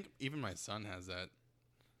 Yeah, I think even my son has that.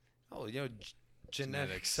 Oh, you know,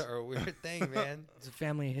 genetics Genetics. are a weird thing, man. It's a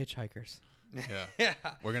family of hitchhikers. Yeah, Yeah,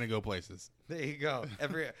 we're gonna go places. there you go.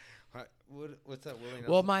 What's that? Willie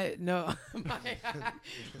Well, Nelson?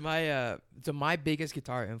 so my biggest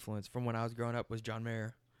guitar influence from when I was growing up was John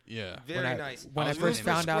Mayer. Yeah, Very when I- nice. when I first Ruthless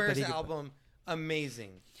found out that Squares he could- album,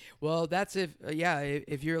 amazing. Well, that's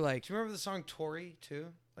if you're like, Do you remember the song Tori too?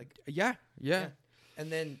 Like, yeah.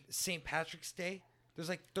 And then St. Patrick's Day. There's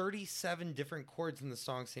like 37 different chords in the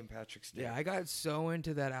song St. Patrick's Day. Yeah, I got so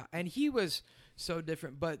into that, and he was so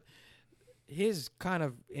different. But his kind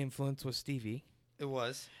of influence was Stevie. It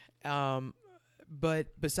was. But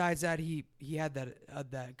besides that, he had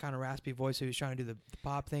that kind of raspy voice. So he was trying to do the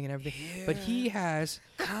pop thing and everything. But he has.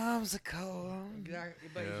 Comes a cold.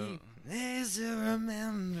 But Yeah. Days to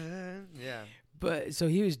remember. Yeah. But so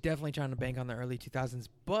he was definitely trying to bank on the early 2000s.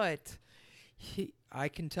 But I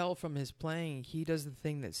can tell from his playing, he does the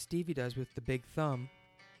thing that Stevie does with the big thumb.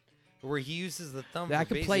 Where he uses the thumb. That I for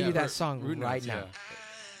could bass play you notes. that song Root right notes, now.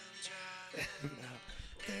 yeah.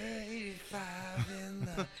 35 in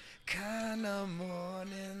the kind of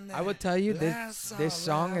morning. I would tell you That's this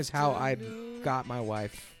song all is how I afternoon. got my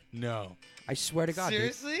wife. No. I swear to God, dude.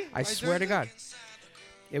 Seriously? I swear to God.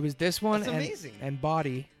 It was this one That's and amazing. and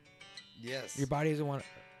Body. Yes. Your Body is the one.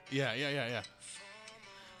 Yeah.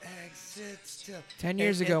 Exits to 10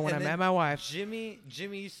 years ago when I and met then my wife. Jimmy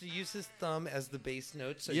used to use his thumb as the bass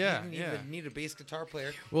note, so Yeah, you didn't yeah. even need a bass guitar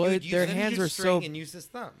player. Well, He would their use a hands huge are string so- and use his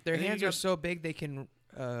thumb. Their And then you hands are got- so big they can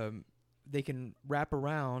wrap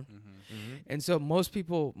around. Mm-hmm. And so most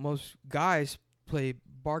guys play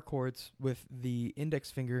bar chords with the index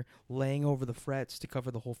finger laying over the frets to cover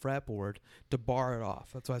the whole fretboard to bar it off.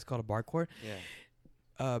 That's why it's called a bar chord.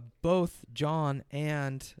 Yeah. Both John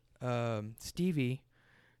and Stevie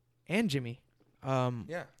and Jimmy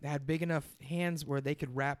Yeah. had big enough hands where they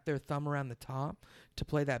could wrap their thumb around the top to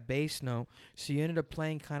play that bass note. So you ended up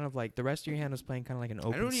playing kind of like the rest of your hand was playing kind of like an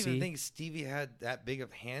open I don't even C. think Stevie had that big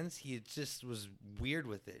of hands. He just was weird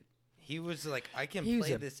with it. He was like, I can He was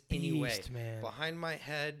play a this anyway. beast, man. Behind my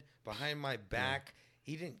head, behind my back.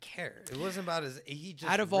 He didn't care. It wasn't about his. He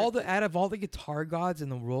just out of all the guitar gods in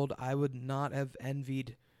the world, I would not have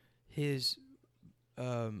envied his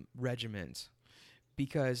regiments,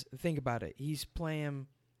 because think about it. He's playing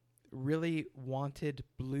really wanted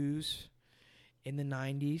blues in the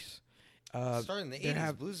 90s. starting in the they 80s,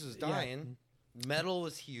 have- blues was yeah. dying. Metal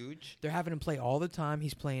was huge. They're having him play all the time.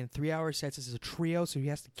 He's playing 3-hour sets as a trio, so he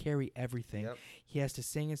has to carry everything. Yep. He has to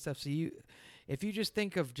sing and stuff. So if you just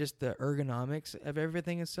think of just the ergonomics of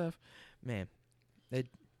everything and stuff, man,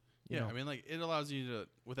 you know. I mean, like, it allows you to,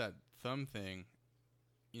 with that thumb thing,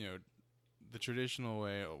 you know, the traditional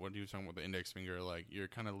way, what you were talking about, the index finger, like, you're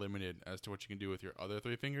kind of limited as to what you can do with your other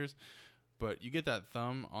three fingers. But you get that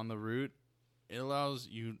thumb on the root, it allows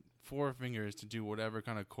you 4 fingers to do whatever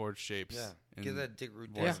kind of chord shapes. Yeah. and Get that dick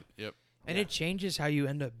root voice. down. Yep. And Yeah. it changes how you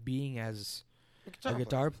end up being as a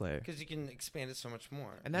guitar player. Because you can expand it so much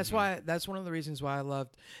more. And that's that's one of the reasons why I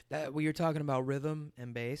loved that. When you're talking about rhythm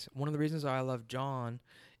and bass, one of the reasons why I love John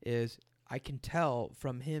is I can tell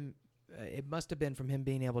from him. It must have been from him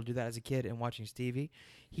being able to do that as a kid and watching Stevie.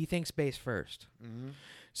 He thinks bass first,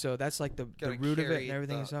 so that's like the Gotta root of it carry and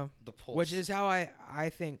everything. the- So, The pulse. which is how I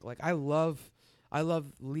think. Like I love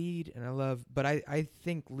lead and but I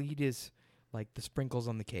think lead is like the sprinkles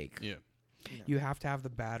on the cake. Yeah. You have to have the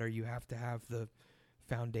batter. You have to have the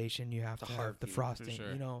foundation. You have The to have the heartbeat, for frosting.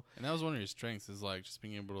 sure. You know. And that was one of your strengths, is like just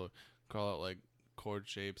being able to call out like chord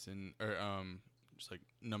shapes and just like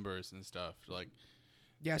numbers and stuff. Like,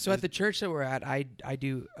 Yeah, so at the church that we're at, I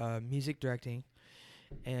do music directing,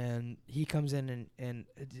 and he comes in and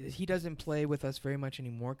he doesn't play with us very much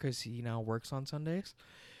anymore because he now works on Sundays.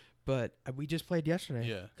 But we just played yesterday.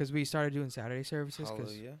 Yeah. Because we started doing Saturday services.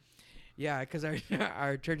 Hallelujah. Yeah, because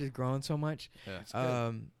our church is growing so much. yeah.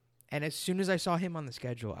 Good. And as soon as I saw him on the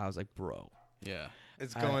schedule, I was like, bro, Yeah.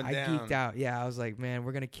 It's going I down. geeked out. Yeah, I was like, man,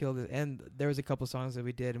 we're gonna kill this. And there was a couple songs that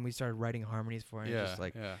we did, and we started writing harmonies for it. And Yeah. just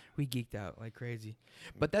like yeah. we geeked out like crazy.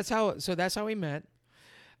 But that's how we met.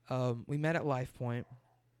 We met at Life Point,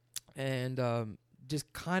 and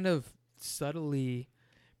just kind of subtly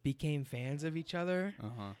became fans of each other.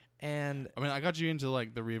 Uh-huh. And I mean, I got you into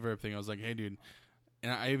like the reverb thing. I was like, hey, dude.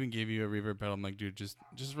 And I even gave you a reverb pedal. I'm like, dude, just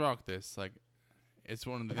rock this. Like, it's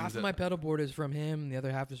one of the half things of my pedal board is from him, the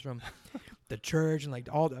other half is from the church, and like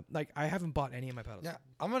all the I haven't bought any of my pedals. Yeah,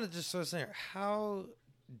 I'm gonna just sort of say, how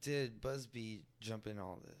did Busby jump in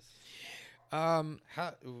all this? How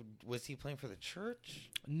was he playing for the church?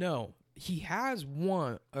 No, he has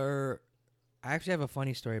one. Or I actually have a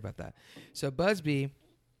funny story about that. So Busby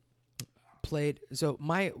played. So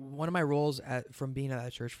one of my roles from being at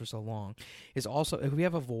that church for so long is also if we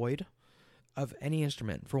have a void of any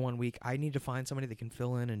instrument for 1 week, I need to find somebody that can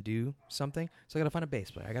fill in and do something. So I got to find a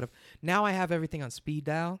bass player. Now I have everything on speed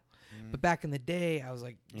dial. But back in the day, I was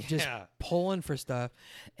like just pulling for stuff.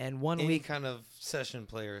 And Any week, kind of session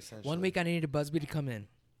player, essentially. 1 week, I needed Busby to come in.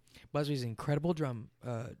 Busby's an incredible drummer,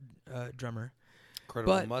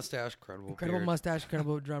 Incredible mustache, incredible beard. mustache,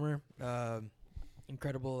 incredible drummer,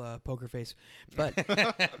 incredible poker face. But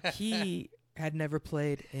he had never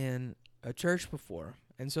played in a church before.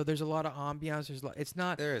 And so there's a lot of ambiance. It's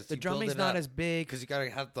not There is. the You build drumming's it not up as big. because you gotta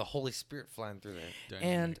have the Holy Spirit flying through there.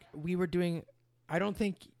 And we were doing.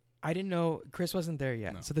 I didn't know Chris wasn't there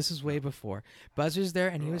yet. No. So this was way before. Buzz was there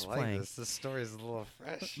and he Ooh, was I like playing. This. This story is a little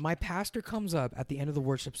fresh. My pastor comes up at the end of the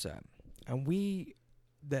worship set, and we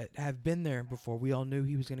that have been there before, we all knew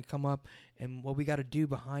he was going to come up, and what we got to do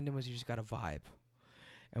behind him was you just got to vibe.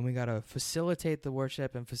 And we got to facilitate the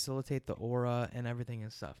worship and facilitate the aura and everything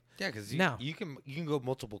and stuff. Yeah, because Now- you can go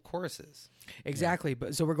multiple choruses. Exactly.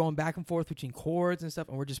 But so we're going back and forth between chords and stuff,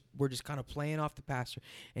 and we're just kind of playing off the pastor,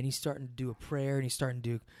 and he's starting to do a prayer, and he's starting to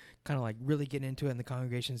do kind of like really getting into it, and the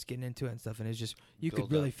congregation's getting into it and stuff, and it's just you Build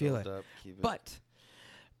could really up, feel build it. up, keep it. But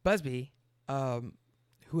Busby,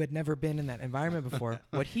 who had never been in that environment before,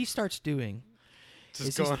 what he starts doing, just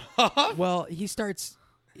it's going off. well, he starts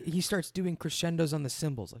doing crescendos on the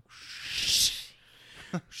cymbals, like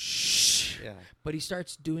Yeah. but he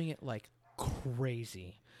starts doing it like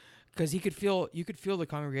crazy, because you could feel the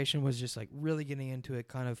congregation was just like really getting into it,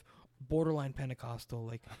 kind of borderline Pentecostal,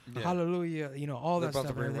 like Yeah. hallelujah, all They're that about stuff.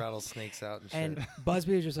 to bring and everything. rattlesnakes out and shit. And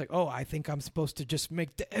Busby was just like, oh, I think I'm supposed to just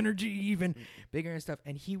make the energy even bigger and stuff.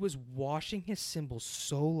 And he was washing his cymbals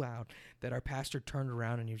so loud that our pastor turned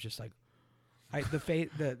around and he was just like,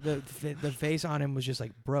 the face on him was just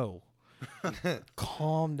like, bro,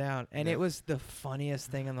 calm down. And Yeah. it was the funniest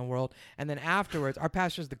thing in the world. And then afterwards, our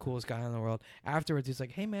pastor's the coolest guy in the world. Afterwards, he's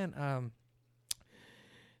like, hey man,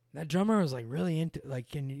 that drummer was like really into, like,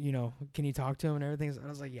 can you talk to him and everything? And I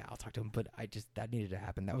was like, yeah, I'll talk to him. But that needed to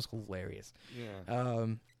happen. That was hilarious. Yeah.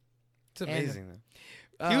 It's and, amazing,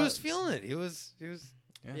 though. He was feeling it. He was.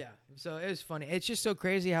 Yeah. So it was funny. It's just so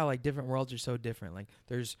crazy how like different worlds are so different. Like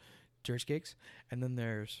there's church gigs, and then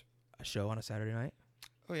there's a show on a Saturday night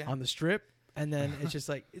Oh yeah. on the Strip, and then it's just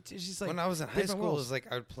like it's just like When I was in high different school, it worlds. was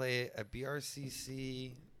like I would play at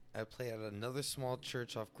BRCC. I'd play at another small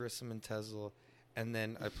church off Grissom and Tesla, and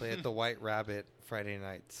then I play at the White Rabbit Friday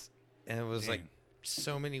nights. And it was like Dang.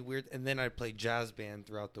 so many weird. And then I'd play jazz band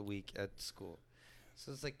throughout the week at school.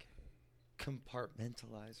 So it's like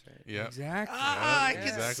compartmentalized, right? Yeah. Exactly. I Yeah. can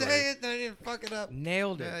Exactly. say it. And I didn't fuck it up.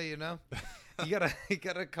 Nailed it. Yeah, you gotta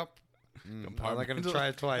I'm not gonna Compartmentalize. try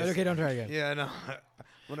it twice. Okay, don't try again. Yeah, I know.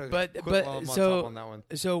 I'm gonna But- quit but- while I'm on so- top on that one.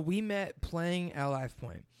 So we met playing at Life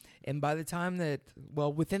Point. And by the time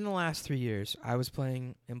within the last 3 years, I was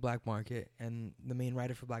playing in Black Market and the main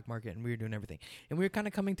writer for Black Market, and we were doing everything. And we were kind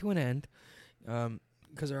of coming to an end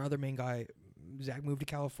because our other main guy, Zach, moved to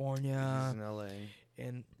California, He's in LA.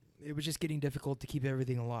 and it was just getting difficult to keep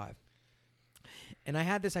everything alive. And I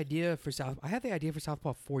had this idea for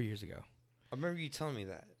Southpaw 4 years ago. I remember you telling me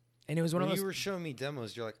that. And it was one When of those. you were showing me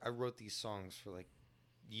demos, you're like, I wrote these songs for like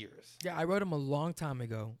years. Yeah, I wrote them a long time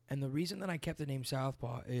ago, and the reason that I kept the name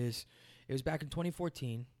Southpaw is it was back in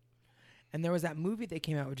 2014, and there was that movie that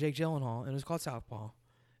came out with Jake Gyllenhaal, and it was called Southpaw,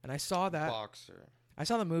 and I saw that. Boxer. I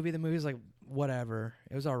saw the movie. The movie was like whatever.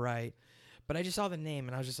 It was all right, but I just saw the name,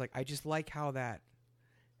 and I was just like, I just like how that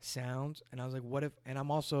sounds, and I was like, what if? And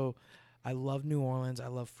I love New Orleans. I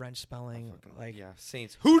love French spelling. Like, Yeah,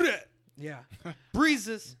 Saints. Who dat? yeah.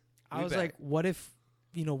 Breezes. I We was back. like, what if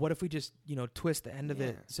we just, twist the end of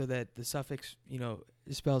it Yeah. so that the suffix,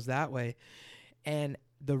 spells that way. And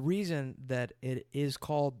the reason that it is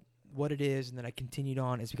called what it is and that I continued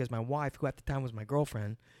on is because my wife, who at the time was my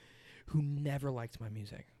girlfriend, who never liked my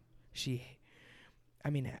music. I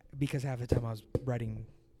mean, because half the time I was writing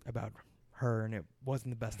about her, and it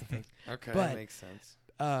wasn't the best of things. Okay, But- that makes sense.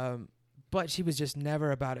 But she was just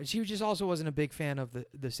never about it. She just also wasn't a big fan of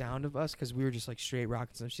the sound of us because we were just like straight rock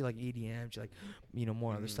and stuff. She liked EDM. She liked,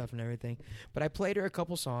 more other stuff and everything. But I played her a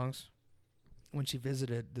couple songs when she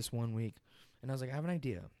visited this one week, and I was like, I have an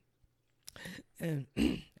idea. And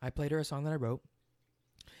I played her a song that I wrote,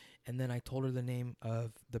 and then I told her the name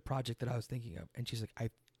of the project that I was thinking of, and she's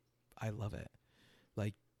like, I love it.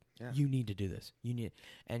 Like, Yeah. you need to do this. You need,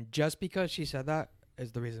 and just because she said that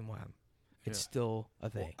is the reason why it's still a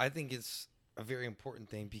thing. Well, I think it's a very important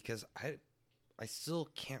thing because I still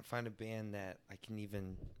can't find a band that I can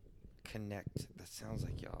even connect that sounds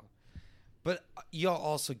like y'all. But y'all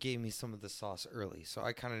also gave me some of the sauce early, so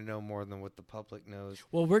I kind of know more than what the public knows.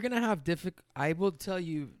 Well, we're gonna have I will tell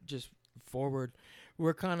you just forward.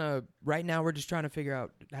 We're kind of right now. We're just trying to figure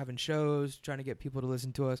out having shows, trying to get people to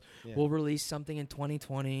listen to us. Yeah. We'll release something in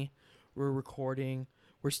 2020. We're recording.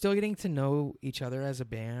 We're still getting to know each other as a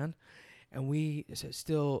band, and we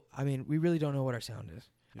still. I mean, we really don't know what our sound is.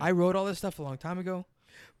 Yeah. I wrote all this stuff a long time ago,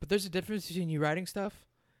 but there's a difference between you writing stuff,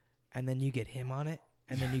 and then you get him on it.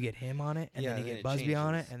 And then you get him on it, and Yeah, then you then get it Busby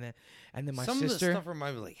on it, changes. and then my Some of the sister. stuff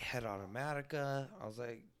reminded me like Head Automatica. I was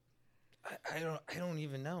like, I don't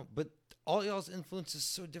even know. But all y'all's influence is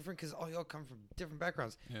so different because all y'all come from different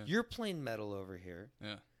backgrounds. Yeah. You're playing metal over here.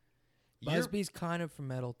 Yeah. Busby's kind of from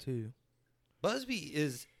metal too. Busby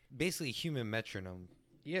is basically a human metronome.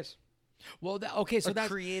 Yes. Well, okay, so a that's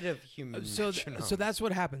creative human metronome. so that's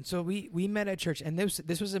what happened. So we met at church, and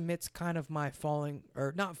this was amidst kind of my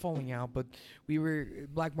not falling out, but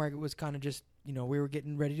Black Market was kind of just we were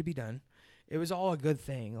getting ready to be done. It was all a good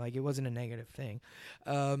thing, like it wasn't a negative thing,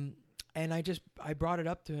 and I brought it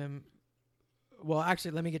up to him. Well,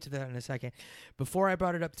 actually, let me get to that in a second. Before I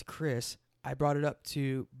brought it up to Chris, I brought it up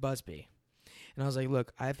to Busby. And I was like,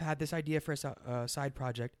 look, I've had this idea for a side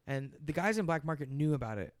project. And the guys in Black Market knew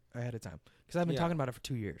about it ahead of time. Because I've been talking about it for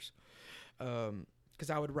 2 years. Because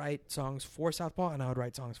I would write songs for Southpaw and I would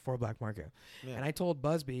write songs for Black Market. Yeah. And I told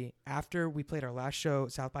Busby, after we played our last show,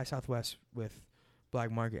 South by Southwest with Black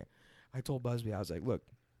Market, I told Busby, I was like, look,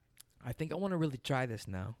 I think I want to really try this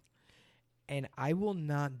now. And I will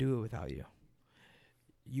not do it without you.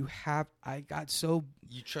 I got so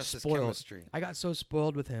You trust his spoiled. chemistry. I got so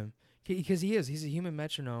spoiled with him because he's a human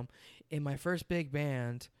metronome. In my first big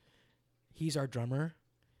band, he's our drummer.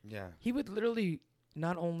 Yeah. He would literally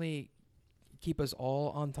not only keep us all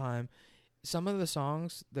on time, some of the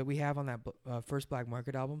songs that we have on that first Black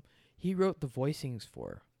Market album, he wrote the voicings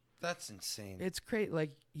for. That's insane. It's great.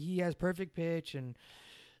 Like, he has perfect pitch, and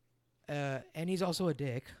he's also a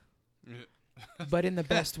dick, but in the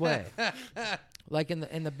best way. Like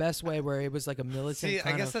in the best way, where it was like a militant. See, I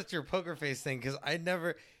kind guess of, that's your poker face thing because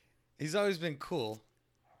he's always been cool.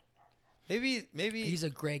 Maybe he's a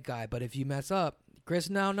great guy, but if you mess up, Chris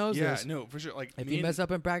now knows Yeah, this. no, for sure. Like If me you and- mess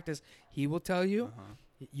up in practice, he will tell you.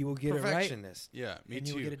 Uh-huh. You will get it right. perfectionist. Yeah, me And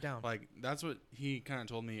too. you will get it down. Like that's what he kind of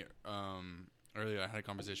told me earlier. I had a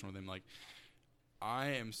conversation with him. Like, I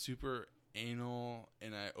am super anal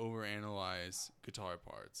and I overanalyze guitar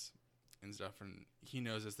parts and stuff. And he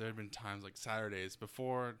knows this. There have been times like Saturdays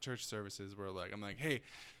before church services where like I'm like, hey,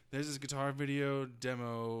 there's this guitar video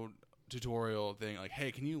demo tutorial thing. Like,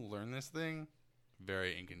 hey, can you learn this thing?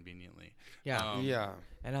 Very inconveniently. Yeah, Yeah.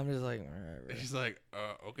 and I'm just like, all right. He's like,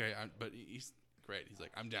 okay, but he's great. He's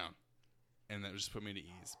like, I'm down, and that just put me to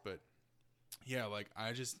ease. But yeah, like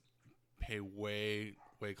I just pay way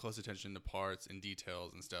close attention to parts and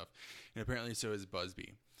details and stuff. And apparently, so is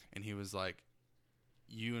Busby. And he was like,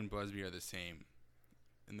 you and Busby are the same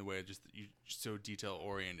in the way just you're so detail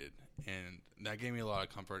oriented, and that gave me a lot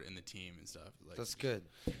of comfort in the team and stuff. Like, That's good.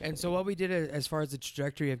 And so what we did as far as the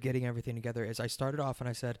trajectory of getting everything together is I started off and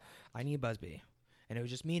I said, I need Busby. And it was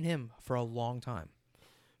just me and him for a long time,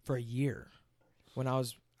 for a year. When I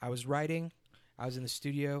was writing, I was in the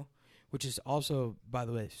studio, which is also, by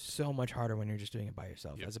the way, so much harder when you're just doing it by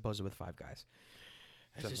yourself Yep. as opposed to with five guys.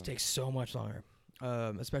 It just Definitely. takes so much longer,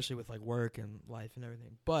 especially with like work and life and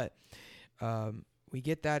everything. But we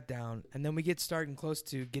get that down, and then we get starting close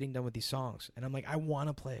to getting done with these songs. And I'm like, I want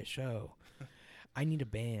to play a show. I need a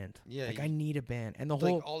band. Yeah, Like, you- I need a band. And the Like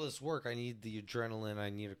whole... all this work, I need the adrenaline. I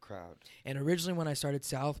need a crowd. And originally when I started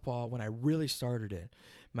Southpaw, when I really started it,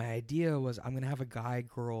 my idea was I'm going to have a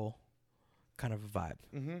guy-girl kind of a vibe.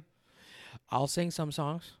 Mm-hmm. I'll sing some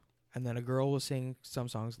songs, and then a girl will sing some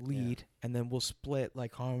songs, lead, and then we'll split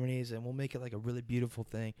like harmonies, and we'll make it like a really beautiful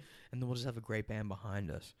thing, and then we'll just have a great band behind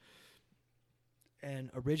us.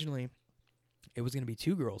 And originally, it was going to be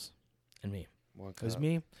two girls and me. It was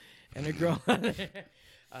me and a girl.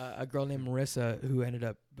 a girl named Marissa who ended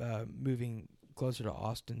up moving closer to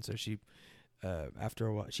Austin. So she, after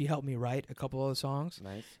a while, she helped me write a couple of the songs.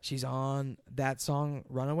 Nice. She's on that song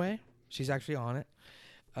 "Runaway." She's actually on it.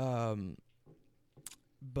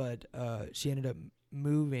 But she ended up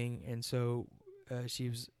moving, and so she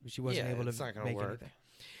wasn't able it's to not gonna make work. anything.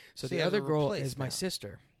 So So the you have other to girl replace is my now.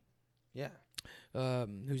 sister, Yeah.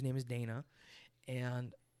 whose name is Dana,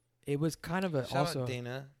 and it was kind of a Shout also out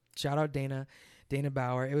Dana. shout out Dana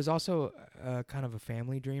Bauer. It was also kind of a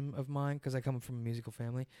family dream of mine because I come from a musical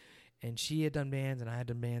family, and she had done bands and I had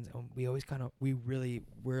done bands, and we always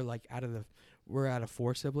we're like we're out of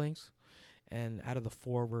 4 siblings, and out of the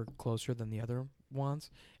 4 we're closer than the other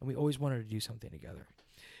ones, and we always wanted to do something together,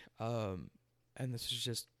 and this is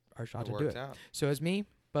just our shot to do worked it. out. So it's me,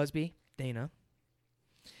 Busby, Dana,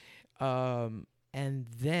 and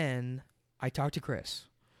then I talked to Chris,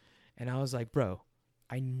 and I was like, bro,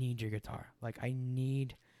 I need your guitar. Like, I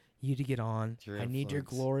need you to get on. Your I need your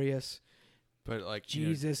influence. glorious But like you know,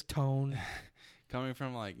 Jesus tone. coming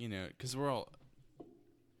from like because we're all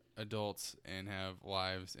adults and have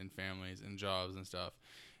lives and families and jobs and stuff,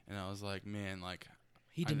 and I was like, man, like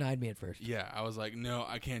He I- denied me at first. yeah, I was like, no,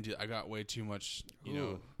 I can't do. I got way too much,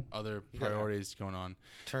 Ooh. other You gotta- priorities going on.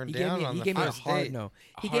 Turned He gave down me, on he the gave me a first hard date. no.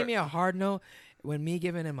 He Hard- gave me a hard no when me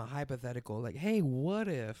giving him a hypothetical, like, hey, what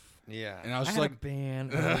if Yeah. And I was I just had like, a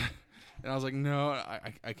band? and I was like, no,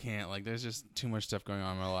 I can't. Like, there's just too much stuff going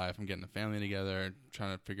on in my life. I'm getting a family together,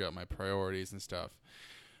 trying to figure out my priorities and stuff.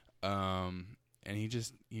 And he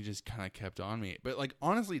just kind of kept on me. But like,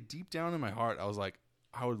 honestly, deep down in my heart, I was like,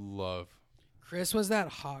 I would love. Chris was that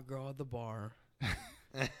hot girl at the bar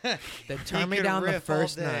that He turned me could down the riff all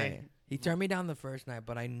first day. night. He turned me down the first night,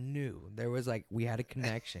 but I knew there was like we had a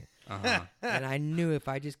connection, Uh-huh. and I knew if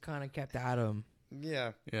I just kind of kept at him,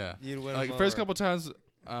 Yeah. Yeah. You'd win Like him first over. couple times,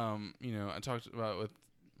 I talked about it with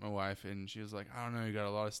my wife, and she was like, I don't know, you got a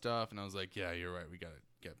lot of stuff, and I was like, yeah, you're right, we got to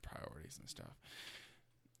get priorities and stuff.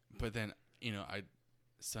 But then,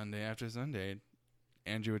 Sunday after Sunday,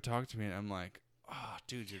 Andrew would talk to me, and I'm like, oh,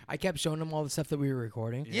 dude, you're I kept showing him all the stuff that we were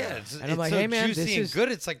recording. Yeah, it's, And I'm it's like, so hey, man, juicy this and is-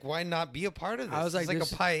 good. It's like, why not be a part of this? I was like, it's like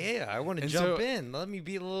this- a paella. I want to And jump so- in. Let me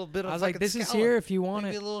be a little bit of I was like, fucking this is scallop. here if you want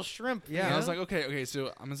Maybe it. a little shrimp. Yeah. And I was like, okay, so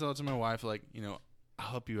I'm gonna tell it to my wife, like, I'll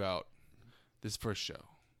help you out this first show,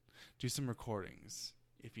 do some recordings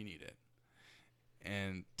if you need it,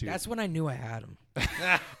 and dude, That's when I knew I had him.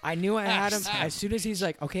 I knew I had him as soon as he's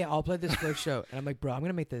like, okay, I'll play this first show, and I'm like, bro, I'm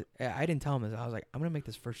gonna make the. I didn't tell him this. I was like, I'm gonna make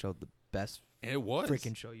this first show the best and it was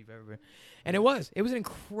freaking show you've ever been. And it was an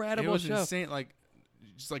incredible it was show. insane. Like,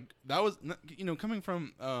 just like that was, coming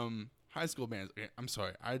from high school bands. Okay, I'm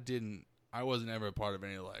sorry, I wasn't ever a part of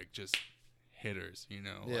any like just hitters. Yeah.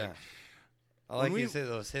 Like, I like when you we- say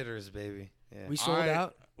those hitters, baby. Yeah. We sold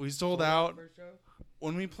out. We sold out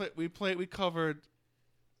when we covered.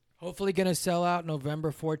 Hopefully gonna sell out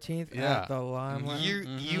November 14th Yeah. at the Limelight.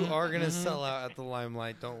 You are gonna sell out at the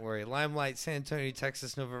Limelight. Don't worry. Limelight, San Antonio,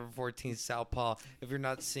 Texas, November 14th, South Paul. If you're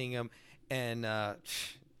not seeing them, and I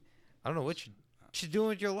don't know what you're doing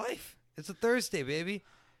with your life. It's a Thursday, baby.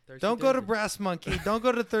 Don't go to Brass Monkey. Don't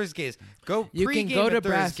go to Thursdays. Go. You can pregame go at to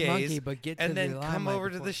Brass Thursdays, Monkey, but get to and then the come Limelight over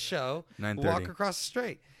to before- the show. 9:30. Walk across the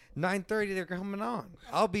street. 9:30. They're coming on.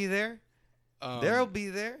 I'll be there. They'll be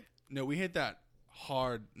there. No, we hit that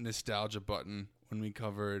hard nostalgia button when we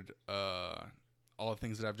covered All the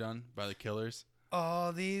Things That I've Done by the Killers.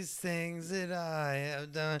 All these things that I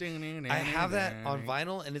have done. I have that on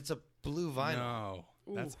vinyl, and it's a blue vinyl. No,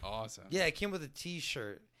 that's awesome. Yeah, it came with a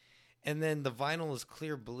T-shirt, and then the vinyl is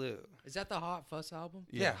clear blue. Is that the Hot Fuss album?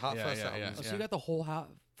 Yeah, Hot Fuss album. Oh, so you got the whole Hot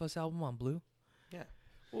Fuss album on blue? Yeah.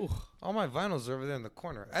 Ooh. All my vinyls are over there in the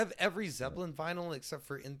corner. I have every Zeppelin vinyl except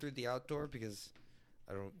for In Through the Outdoor because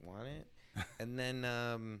I don't want it. And then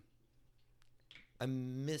I'm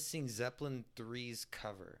missing Zeppelin 3's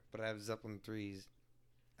cover, but I have Zeppelin 3's.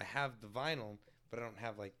 I have the vinyl, but I don't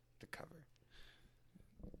have like the cover.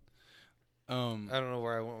 I don't know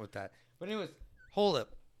where I went with that. But anyways, hold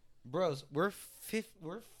up, bros. We're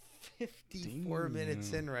 54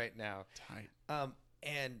 minutes in right now. Tight.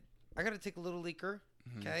 And I gotta take a little leaker.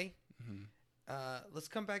 Mhm. Okay. Mhm. Let's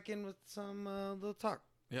come back in with some little talk.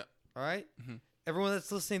 Yeah. All right. Mhm. Everyone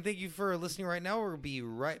that's listening, thank you for listening right now. We'll be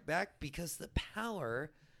right back because the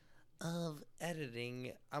power of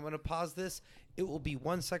editing. I'm gonna pause this. It will be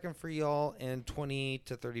 1 second for y'all and 20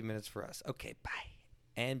 to 30 minutes for us. Okay. Bye.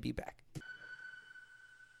 And be back.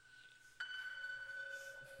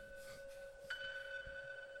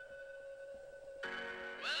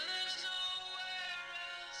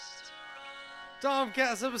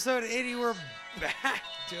 Domcast episode 80. We're back,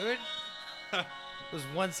 dude. It was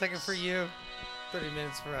 1 second for you, 30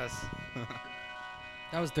 minutes for us.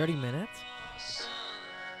 That was 30 minutes.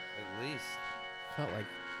 At least. Felt like.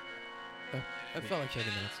 It felt like 30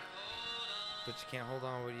 minutes. But you can't hold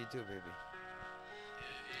on. What do you do, baby?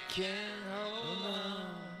 Can't hold on.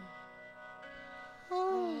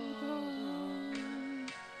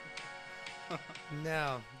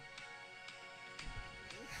 Now.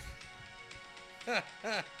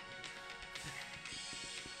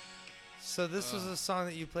 So this was a song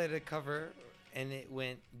that you played a cover, and it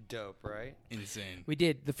went dope, right? Insane. We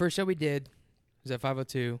did. The first show we did was at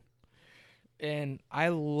 502. And I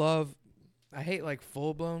hate like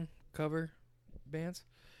full blown cover bands.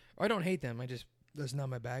 Or I don't hate them. That's not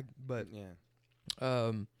my bag. But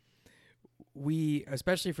Yeah. we,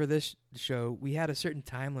 especially for this show, we had a certain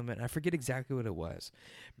time limit. I forget exactly what it was,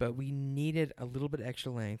 but we needed a little bit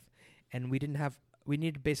extra length, and we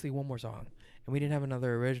needed basically one more song, and we didn't have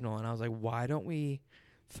another original. And I was like, why don't we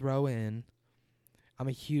throw in? I'm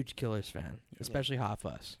a huge Killers fan, especially Hot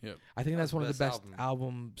Fuss. Yep. I think that's one of the best album.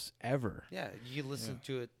 albums ever. Yeah, you listen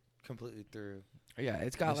to it completely through. Yeah,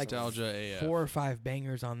 it's got Nostalgia like AF. 4 or 5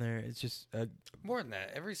 bangers on there. It's just More than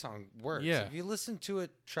that, every song works. Yeah. If you listen to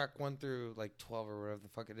it, track 1 through like 12 or whatever the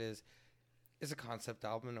fuck it is, it's a concept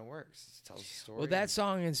album and it works. It tells a story. well, that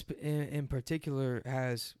song in particular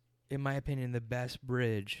has, in my opinion, the best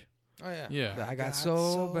bridge. Oh yeah. Yeah. I got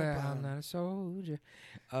soul, soul, but but I'm not a soldier.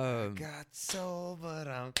 I got soul, but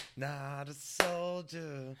I'm not a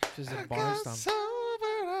soldier. Just a I bar got stomp. soul,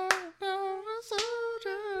 but I'm not a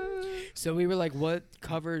soldier. So we were like, what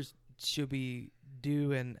covers should we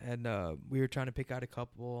do? And we were trying to pick out a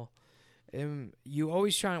couple. You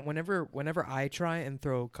always try, whenever I try and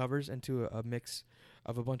throw covers into a mix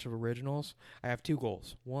of a bunch of originals, I have 2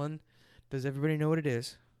 goals. 1, does everybody know what it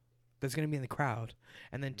is that's going to be in the crowd?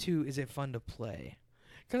 And then 2, is it fun to play?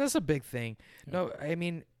 Because that's a big thing. Yeah. No, I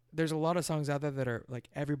mean, there's a lot of songs out there that are like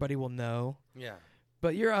everybody will know. Yeah.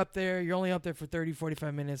 But you're up there. You're only up there for 30,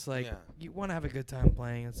 45 minutes. Like, Yeah. you want to have a good time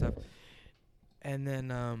playing and stuff. And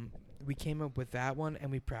then we came up with that one, and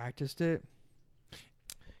we practiced it.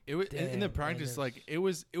 It was in the Damn, practice, man, like it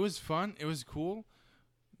was fun, it was cool,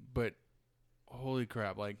 but holy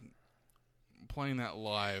crap, like playing that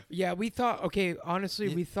live. Yeah, we thought, okay, honestly,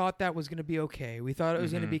 Yeah. we thought that was going to be okay. We thought it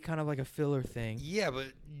was going to Mhm. be kind of like a filler thing. Yeah, but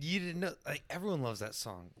you didn't know. Like everyone loves that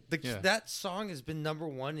song. Yeah. That song has been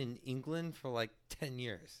 #1 in England for like 10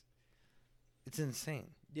 years. It's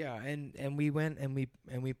insane. Yeah, and we went and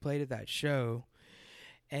we played at that show,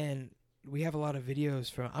 and we have a lot of videos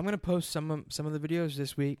from. I'm going to post some of the videos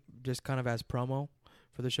this week, just kind of as promo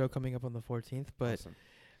for the show coming up on the 14th. But Awesome.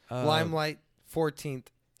 uh, Limelight, 14th,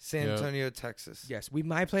 San Yep. Antonio, Texas. yes, we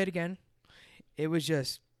might play it again. It was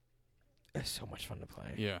just so much fun to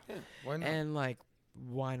play. Yeah. Yeah, why not? And like,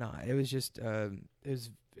 why not? It was just it was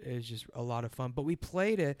just a lot of fun. But we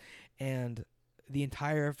played it, and the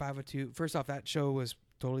entire 502. First off, that show was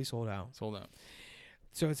totally sold out. Sold out.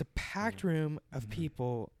 So it's a packed room of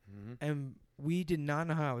people, Mhm. and we did not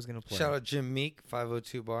know how I was gonna play. Shout out Jim Meek,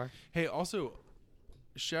 502 Bar. Hey, also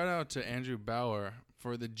shout out to Andrew Bauer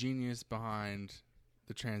for the genius behind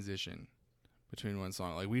the transition between one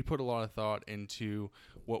song. Like we put a lot of thought into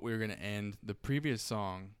what we were going to end the previous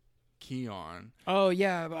song key on. Oh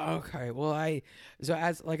yeah, okay. Well, so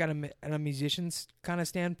as like at a musician's kind of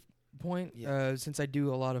standpoint, Yeah. since I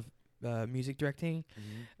do a lot of music directing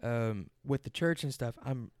with the church and stuff,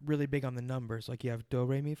 I'm really big on the numbers. Like you have do,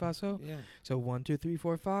 re, mi, fa, so. Yeah. So 1, 2, 3,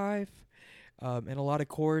 4, 5, and a lot of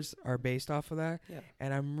chords are based off of that. Yeah.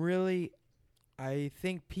 And I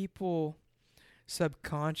think people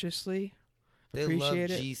subconsciously They love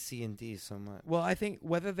appreciate it. G, C, and D so much. Well, I think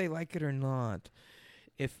whether they like it or not,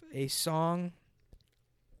 if a song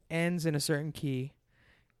ends in a certain key,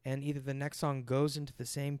 and either the next song goes into the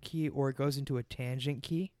same key or it goes into a tangent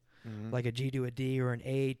key, Mhm. like a G to a D or an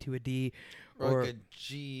A to a D, or like a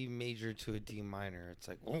G major to a D minor. It's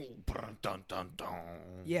like, oh, dun, dun,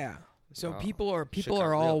 dun. yeah. So Wow. people are Shit got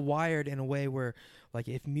all real. wired in a way where, like,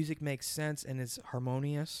 if music makes sense and it's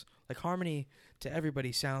harmonious, like harmony to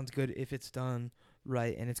everybody sounds good if it's done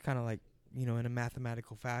right, and it's kind of like, in a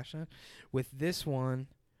mathematical fashion. With this one,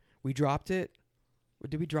 we dropped it.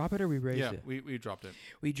 Did we drop it or we raised Yeah, it? we dropped it.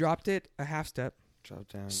 We dropped it a half step, Drop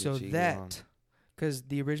down. to so G, go on. that, because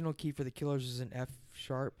the original key for the Killers is an F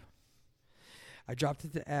sharp. I dropped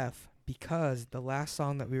it to F because the last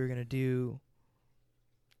song that we were gonna do.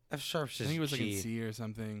 F sharp's I just think it was like G. in C or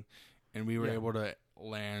something, and we were Yeah. able to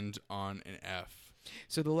land on an F.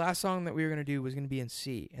 So the last song that we were gonna do was gonna be in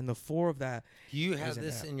C, and the 4 of that. You It had was an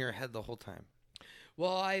this F. in your head the whole time.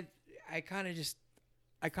 Well, I kind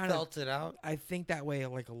of Felt it out. I think that way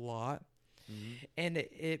like a lot, And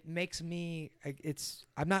it makes me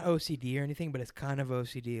I'm not OCD or anything, but it's kind of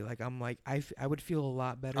OCD. Like I'm like I would feel a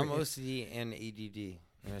lot better. I'm OCD and ADD,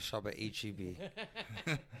 and I shop at HEB.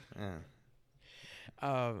 Yeah.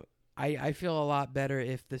 I feel a lot better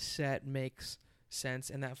if the set makes sense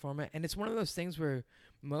in that format, and it's one of those things where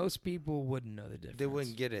most people wouldn't know the difference. They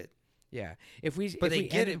wouldn't get it. Yeah, But if they we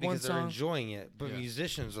get ended it because one they're song, enjoying it. But Yeah.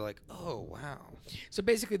 musicians are like, oh, wow. so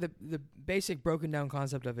basically the basic broken down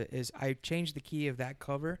concept of it is I changed the key of that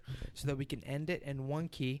cover so that we can end it in one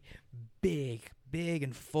key, big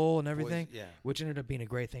and full and everything, Yeah. which ended up being a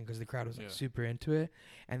great thing because the crowd was like Yeah. super into it,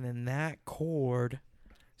 and then that chord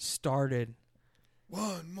started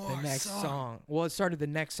One more the next song. Well, it started the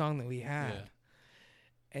next song that we had. Yeah. And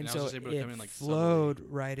And I so was just able to it come in, like, flowed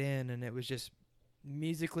right in, and it was just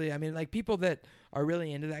musically. I mean, like people that are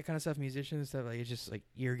really into that kind of stuff, musicians and stuff, like it's just like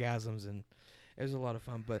eargasms, and it was a lot of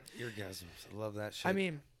fun. But Eargasms. I love that shit. I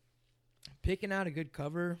mean, picking out a good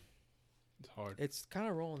cover, It's hard. it's kind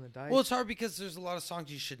of rolling the dice. well, it's hard because there's a lot of songs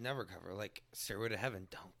you should never cover, like "Stairway to Heaven."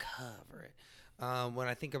 Don't cover it. When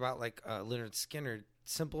I think about like Leonard Skinner,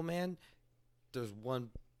 "Simple Man," there's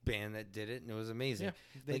one band that did it, and it was amazing. Yeah,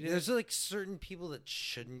 they Like, did. there's like certain people that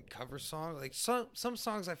shouldn't cover songs. Like some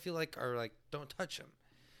songs, I feel like are like, don't touch them,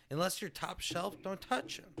 unless you're top shelf. Don't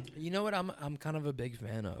touch them. You know what I'm kind of a big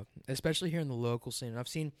fan of, especially here in the local scene. I've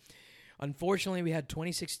seen, unfortunately, we had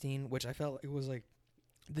 2016, which I felt it was like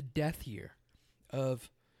the death year of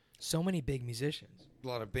so many big musicians. A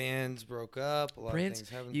lot of bands broke up. A lot Prince, of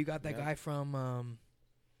things happened. you got that Yeah. guy from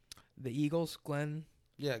the Eagles, Glenn.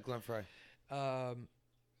 Yeah, Glenn Fry.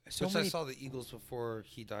 So Which many. I saw the Eagles before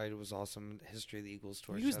he died. It was awesome. The history of the Eagles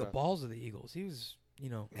tour. He was Shout the out. balls of the Eagles. He was, you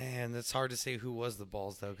know. Man, that's hard to say who was the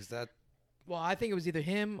balls though, because that. Well, I think it was either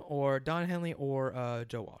him or Don Henley or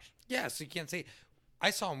Joe Walsh. Yeah, so you can't say. I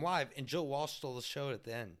saw him live, and Joe Walsh stole the show at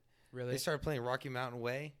the end. Really? They started playing Rocky Mountain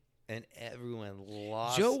Way, and everyone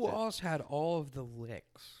lost. Joe it. Walsh had all of the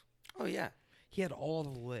licks. Oh yeah, He had all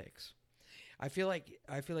the licks. I feel like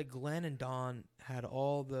Glenn and Don had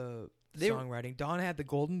all the songwriting. Don had the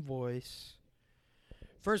golden voice.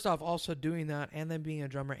 First off, also doing that and then being a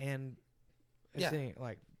drummer and singing,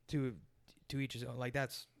 like to each his own. Like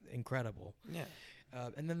that's incredible. yeah,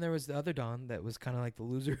 And then there was the other Don that was kind of like the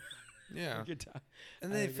loser. yeah. Guitar.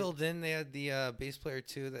 And I they agree. filled in. They had the bass player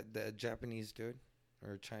too, that the Japanese dude,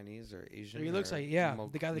 or Chinese, or Asian. He looks or like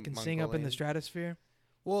the guy that can sing up in the Mongolian. stratosphere.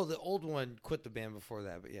 Well, the old one quit the band before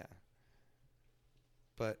that, but yeah.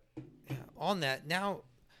 But yeah, on that, now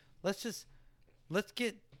let's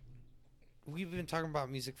get. We've been talking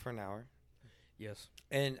about music for an hour, Yes.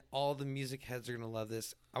 and all the music heads are gonna love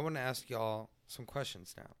this. I want to ask y'all some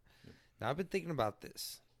questions now. Now I've been thinking about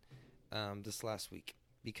this, this last week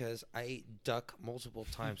because I ate duck multiple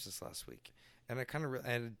times this last week, and I kind of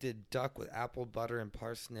I did duck with apple butter and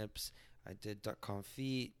parsnips. I did duck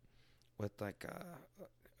confit with like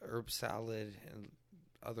herb salad and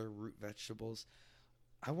other root vegetables.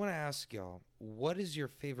 I want to ask y'all, what is your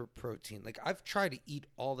favorite protein? Like, I've tried to eat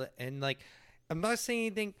all the, and like, I'm not saying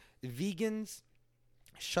anything. Vegans,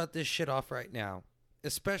 shut this shit off right now,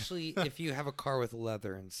 especially if you have a car with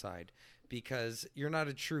leather inside, because you're not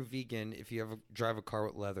a true vegan if you drive a car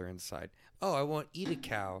with leather inside. Oh, I won't eat a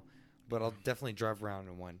cow, but I'll definitely drive around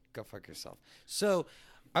in one. Go fuck yourself. So,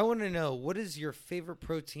 I want to know, what is your favorite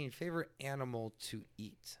protein, favorite animal to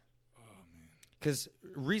eat? Oh man. Because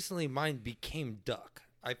recently mine became duck.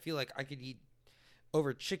 I feel like I could eat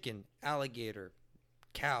over chicken, alligator,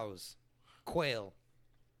 cows, quail,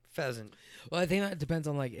 pheasant. Well, I think that depends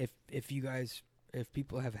on like if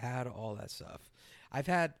people have had all that stuff. I've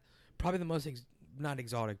had probably the most not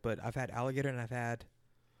exotic, but I've had alligator and I've had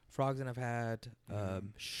frogs and I've had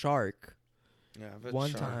shark Yeah, I've had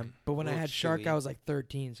one shark. time. But when I Little had shark, chewy. I was like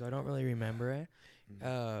 13, so I don't really remember it.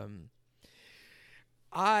 Mhm.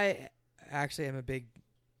 I actually am a big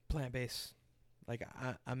plant-based. Like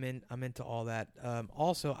I'm into all that.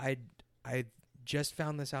 Also, I just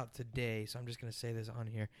found this out today, so I'm just gonna say this on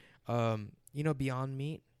here. You know Beyond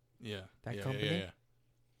Meat, Yeah. That yeah, company?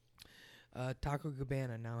 Yeah. Taco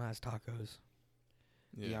Cabana now has tacos.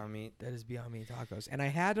 Yeah. Yeah, I mean, That is Beyond Meat tacos, and I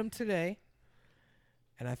had them today,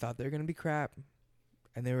 and I thought they were gonna be crap,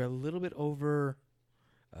 and they were a little bit over.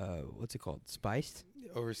 What's it called? Spiced.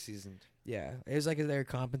 over seasoned. Yeah, it was like they were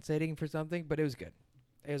compensating for something, but it was good.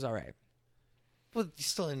 It was all right. Well, you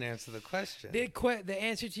still didn't answer the question. The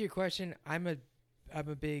answer to your question, I'm a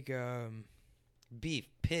big Beef,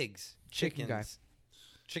 pigs, Chicken guy. chickens.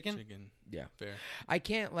 Chicken? Chicken. yeah. Fair. I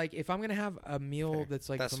can't like if I'm gonna have a meal Fair. that's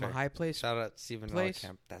like That's from a fair. high place. Shout out Stephen Place.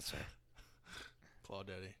 Camp. That's right. Claw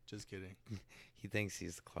Daddy. Just kidding. He thinks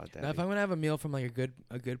he's the Claude Now, Daddy. if I'm gonna have a meal from like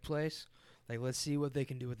a good place, Like, let's see what they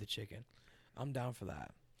can do with the chicken. I'm down for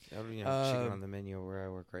that. I don't even have chicken on the menu where I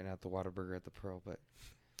work right now at the Whataburger at the Pearl, but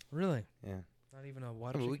Really? yeah. Not even a I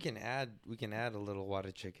water mean, chicken? we can add a little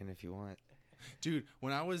water chicken if you want. Dude,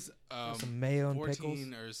 when I was Some mayo and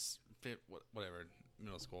 14 pickles? or whatever,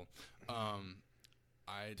 middle school,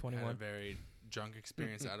 I had 21. a very drunk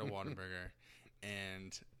experience at a Whataburger,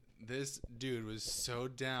 and this dude was so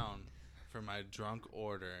down for my drunk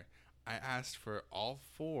order. I asked for all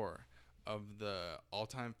 4 of the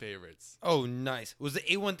all-time favorites. Oh, nice. Was the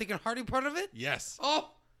A1 Thick and Hearty part of it? Yes.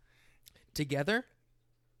 Oh, Together?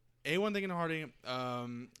 A1 Thick and Hearty,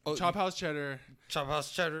 Oh, Chop House Cheddar, Chop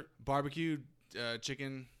House Cheddar, barbecue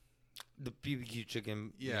chicken, the BBQ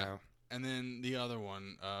chicken. Yeah. You know. and then the other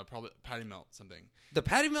one, probably Patty Melt something. The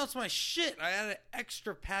patty melt's my shit. I added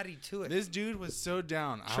extra patty to it. This dude was so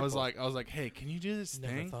down. I was Triple. like, hey, can you do this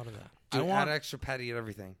Never thing? thought of that. Dude, I want add extra patty at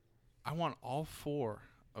everything. I want all 4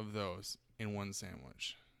 of those in one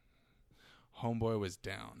sandwich. Homeboy was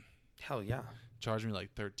down. Hell yeah. Charged me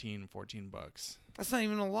like $13, $14. That's not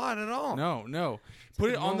even a lot at all. No. Put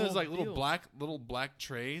like it on those normal like little deals. black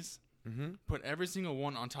trays. Mm-hmm. Put every single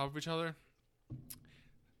one on top of each other.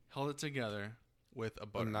 Held it together with a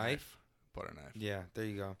butter knife? Butter knife. Yeah, there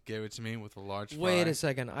you go. Gave it to me with a large Wait fry. a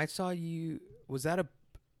second. I saw you. Was that a?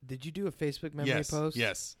 Did you do a Facebook memory Yes. post?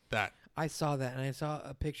 Yes. That. I saw that, and I saw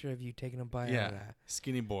a picture of you taking a bite out Yeah. of that,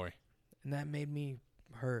 Skinny boy. and that made me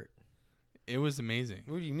hurt. It was amazing.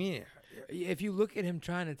 What do you mean? If you look at him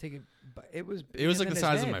trying to take it, it was. It was bigger like the than his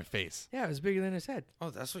size of head. my face. Yeah, it was bigger than his head. Oh,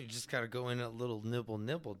 that's what you just gotta go in a little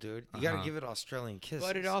nibble, dude. You gotta Uh-huh. give it Australian kisses.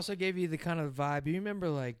 But it also gave you the kind of vibe. You remember,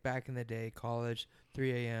 like back in the day, college,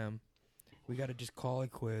 3 a.m. We got to just call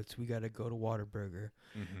it quits. We got to go to Whataburger.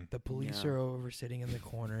 Mm-hmm. The police Yeah. are over sitting in the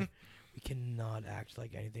corner. We cannot act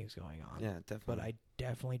like anything's going on. Yeah, definitely. But I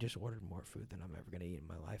definitely just ordered more food than I'm ever going to eat in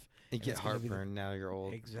my life. you and get it's gonna be the- heartburn now. You're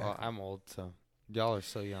old. Exactly. Well, I'm old, so y'all are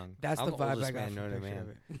so young. That's I'm the vibe I oldest got man from known the to picture man. of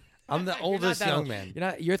it. I'm the You're not oldest that young old. man.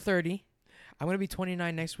 You're 30. I'm going to be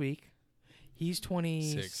 29 next week. He's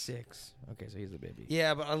 26. Okay, so he's the baby.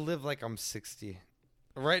 Yeah, but I live like I'm 60.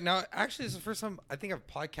 Right now, actually, it's the first time I think I've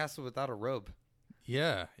podcasted without a robe.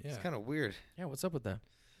 Yeah. It's kind of weird. Yeah, what's up with that?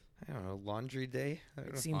 I don't know, laundry day. I don't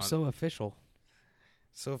It know. seems so official.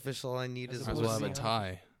 So official. All I need As is Might as opposed well have a to-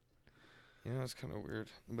 tie. You know, it's kind of weird.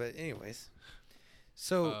 But anyways,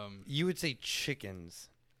 so you would say chickens.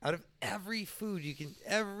 Out of every food you can,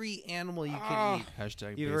 every animal you can eat.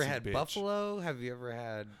 Hashtag You ever basic had bitch. buffalo? Have you ever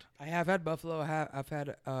had? I have had buffalo. I've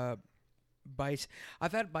had bison.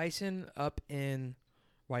 I've had bison up in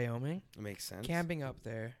Wyoming, It makes sense. camping up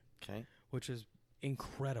there, Okay. which was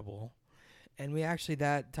incredible. And we actually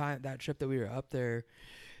that trip that we were up there,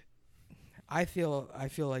 I feel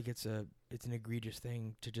like it's an egregious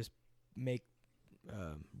thing to just make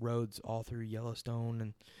roads all through Yellowstone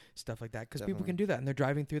and stuff like that, because people Definitely. can do that, and they're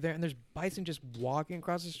driving through there, and there's bison just walking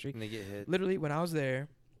across the street. And they get hit. Literally, when I was there,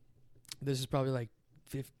 this is probably like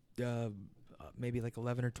maybe like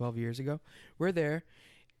 11 or 12 years ago. We're there.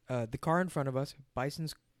 The car in front of us,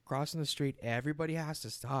 bison's crossing the street. Everybody has to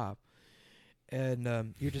stop.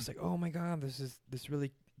 And you're just like, oh, my God, this is this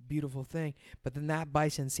really beautiful thing. But then that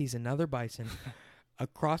bison sees another bison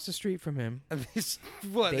across the street from him.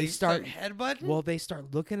 What? They They start start- headbutting? Well, they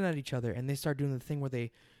start looking at each other, and they start doing the thing where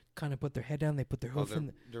they kind of put their head down. They put their Oh, hoof in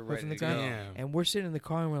the, they're hoof ready in the to ground. go. Damn. and we're sitting in the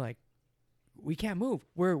car, and we're like, we can't move.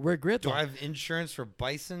 We're Do gridlocked. I have insurance for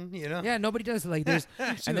bison? You know? Yeah, nobody does. Like there's Seen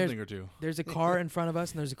and a there's thing or two. there's a car in front of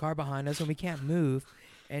us and there's a car behind us and we can't move.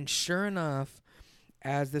 And sure enough,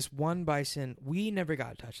 as this one bison, we never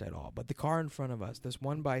got touched at all. But the car in front of us, this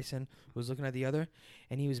one bison was looking at the other,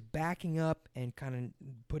 and he was backing up and kind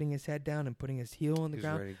of putting his head down and putting his heel on the He's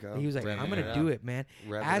ground. ready to go. And he was like, Revving "I'm gonna it do up. it, man."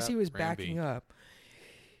 Rev it As up. he was Ramby. backing up,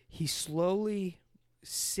 he slowly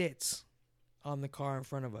sits on the car in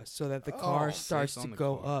front of us so that the car Oh, starts sits to on the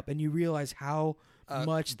go car. up, and you realize how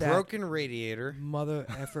much that broken radiator. mother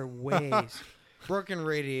effer weighs. Broken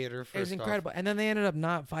radiator. It was First incredible. And then they ended up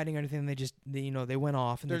not fighting or anything. They just, they went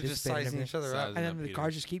off and They're they just spit and sizing everything. each other Size. up. And then Up the Peters.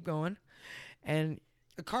 cars just keep going. And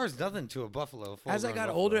A car's nothing to a buffalo. as I full-grown got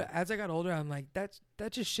buffalo. older, I'm like, that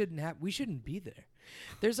just shouldn't happen. We shouldn't be there.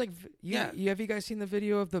 There's like, Yeah. have you guys seen the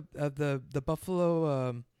video of the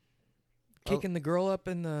buffalo kicking the girl up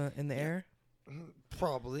in the air?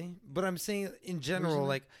 Probably, but I'm saying in general,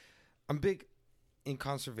 like, I'm big in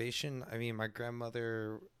conservation. I mean, my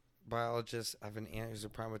grandmother, biologist. I have an aunt who's a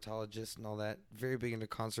primatologist and all that. Very big into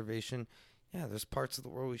conservation. Yeah, there's parts of the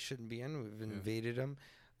world we shouldn't be in. We've invaded them.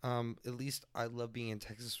 At least I love being in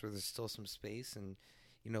Texas where there's still some space, and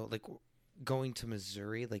like going to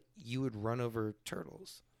Missouri, like you would run over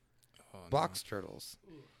turtles, Oh, box turtles.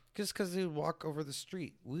 Just because they would walk over the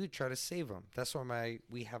street, we would try to save them. That's why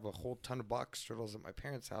we have a whole ton of box turtles at my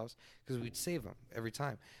parents' house, because we'd save them every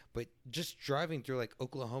time. But just driving through like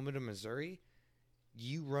Oklahoma to Missouri,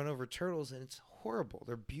 you run over turtles and it's horrible.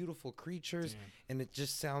 They're beautiful creatures, and it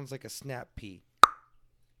just sounds like a snap pea.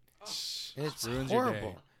 And it's Ruins your day.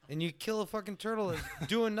 horrible. And you kill a fucking turtle that's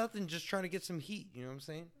doing nothing, just trying to get some heat. You know what I'm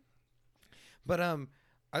saying? But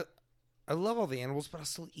I love all the animals, but I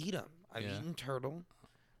still eat them. I've eaten turtle.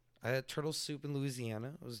 I had turtle soup in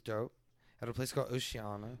Louisiana. It was dope. At a place called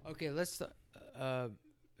Oceana. Okay, let's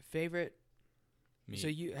favorite. Me. So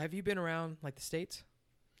have you been around like the States?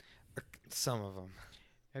 Some of them.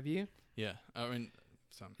 Have you? Yeah, I mean,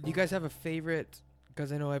 some. Do you guys have a favorite?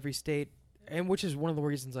 Because I know every state, and which is one of the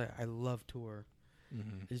reasons I love tour.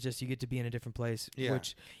 Mm-hmm. Is just you get to be in a different place, Yeah.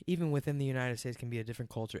 which even within the United States can be a different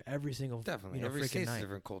culture every single Definitely. you know, Every freaking state's a night.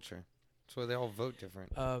 different culture. That's why they all vote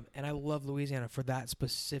different. And I love Louisiana for that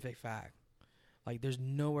specific fact. Like, there's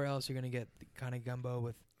nowhere else you're gonna get the kind of gumbo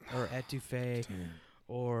with or etouffee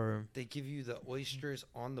or They give you the oysters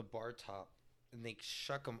on the bar top, and they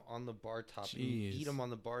shuck them on the bar top, and you Jeez. eat them on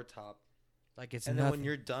the bar top. like it's And then nothing. when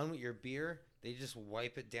you're done with your beer, they just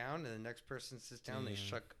wipe it down, and the next person sits down. They Damn.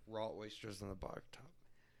 shuck raw oysters on the bar top.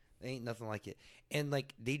 They ain't nothing like it. And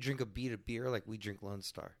like they drink a beat of beer like we drink Lone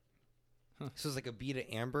Star. Huh. So it's like a beat of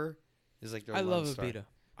amber is like their I Lone love Star. Abita.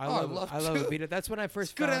 I Oh, love I I love love too. Abita. That's when I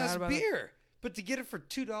first It's good found ass out about it. beer. But to get it for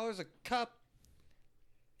 $2 a cup,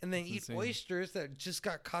 and then That's eat insane. oysters that just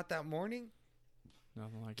got caught that morning.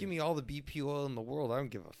 Nothing like Give it. me all the BP oil in the world. I don't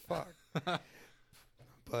give a fuck.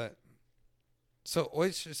 But so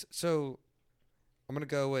oysters. So I'm gonna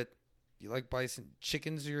go with you like bison.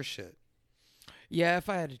 Chickens are your shit. Yeah, if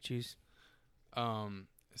I had to choose.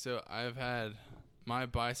 So I've had my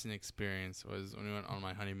bison experience was when we went on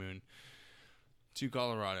my honeymoon to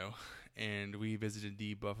Colorado, and we visited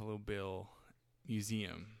the Buffalo Bill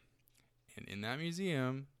Museum, and in that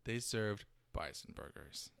museum they served bison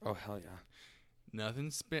burgers. Oh hell yeah.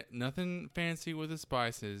 Nothing fancy with the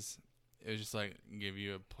spices. It was just like give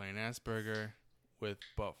you a plain ass burger with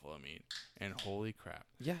buffalo meat, and holy crap,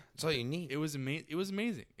 Yeah, that's all you need. it was amazing. It was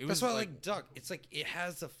amazing. It That's was why I like duck. It's like it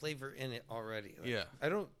has the flavor in it already. Like, Yeah.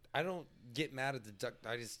 I don't get mad at the Duck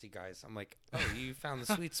Dynasty guys. I'm like, oh, you found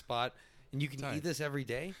the sweet spot, and you can Tight. eat this every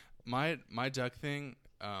day. my duck thing.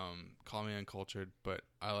 Call me uncultured, but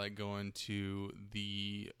I like going to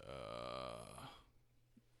the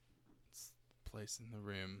place in the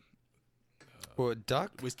rim. Well,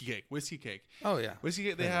 duck. Whiskey cake. Oh yeah. Whiskey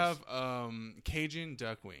cake. They Very have Cajun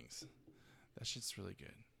duck wings. That shit's really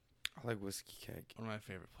good. I like whiskey cake. One of my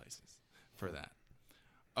favorite places for that.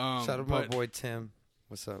 Shout out to my but boy Tim.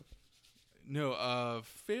 What's up? No,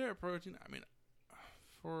 favorite protein. I mean,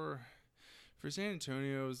 for San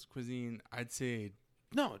Antonio's cuisine, I'd say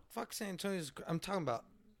No, fuck San Antonio's. I'm talking about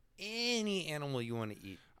any animal you want to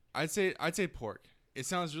eat. I'd say pork. It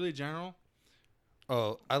sounds really general.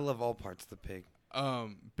 Oh, I love all parts of the pig.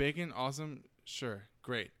 Bacon, awesome, sure,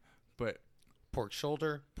 great, but Pork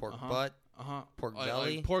shoulder, pork butt, pork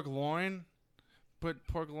belly. like pork loin. Put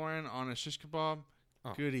pork loin on a shish kebab.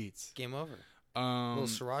 Oh. Good eats. Game over. Um, Little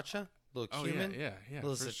sriracha, little oh cumin. yeah,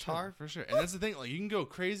 little for za'atar. sure, for sure. And that's the thing. Like you can go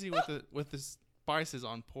crazy with the spices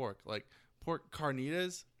on pork. Like pork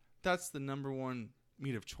carnitas. That's the number one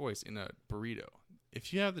meat of choice in a burrito.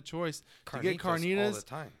 If you have the choice to get all carnitas the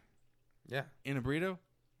time. Yeah. in a burrito,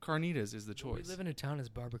 carnitas is the Well, choice. we live in a town as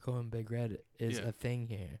Barbacoa and Big Red is Yeah. a thing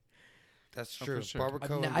here. That's Oh, true. for sure.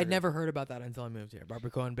 Barbacoa. I'd never heard about that until I moved here.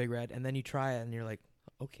 Barbacoa and Big Red, and then you try it and you're like,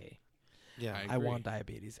 okay, Yeah. I I want agree.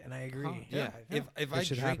 diabetes, and I agree. Huh. Yeah. Yeah. If It I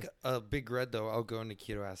should drink a Big Red though, I'll go into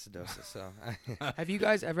ketoacidosis. So. Have you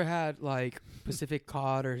guys ever had like Pacific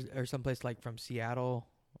cod or someplace like from Seattle?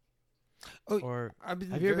 Oh, Or I've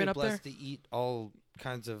been Have you ever very been up there? blessed to eat all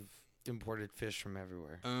kinds of imported fish from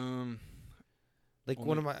everywhere. Like Well,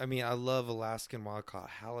 one of my, I mean, I love Alaskan wild caught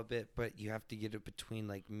halibut, but you have to get it between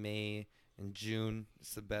like May and June.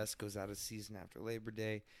 It's the best. Goes out of season after Labor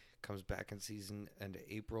Day, comes back in season into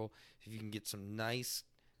April. If you can get some nice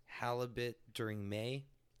halibut during May,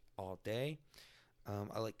 all day.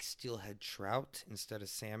 I like steelhead trout instead of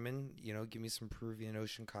salmon. You know, give me some Peruvian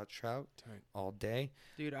ocean caught trout Tight. all day.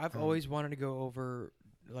 dude, I've Um, always wanted to go over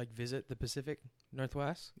like visit the Pacific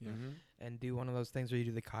Northwest Yeah. and do one of those things where you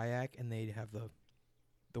do the kayak and they have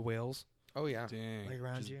the whales. Oh yeah. Dang. Like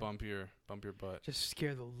around just you. bump your butt. Just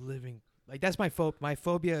scare the living like that's my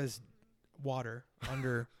phobia is water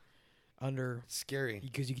under Scary.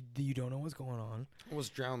 because you don't know what's going on.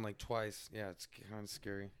 Almost drowned like twice. Yeah, it's kind of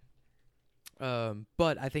scary.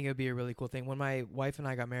 But I think it would be a really cool thing. When my wife and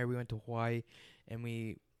I got married, we went to Hawaii and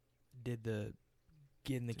we did the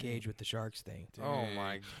get in the cage with the sharks thing. Oh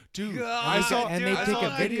my dude! God. I saw And dude, they I take saw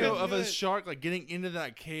a video video. of a shark like getting into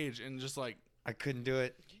that cage and just like I couldn't do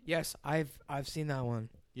it. Yes, I've seen that one.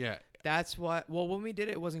 yeah. That's what. Well, when we did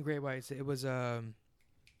it, it wasn't great whites. It was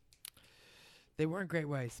they weren't great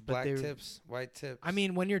whites, but Black they were, tips, white tips. I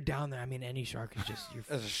mean, when you're down there, I mean, any shark is just your.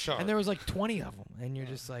 as a shark. And there was like 20 of them, and you're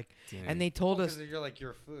just like, Dang. and they told us, you're like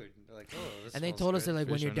your food. They're like, oh, this and they smells told us good. that like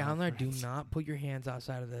when Fish you're are not down there, do friends. not put your hands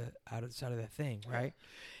outside of the thing, right?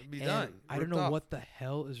 It'd be And done. I don't Ripped know off. what the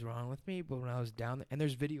hell is wrong with me, but when I was down there, and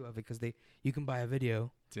there's video of it because you can buy a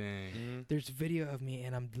video. Dang. Mhm. There's video of me,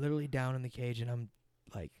 and I'm literally down in the cage, and I'm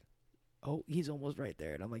like, oh, he's almost right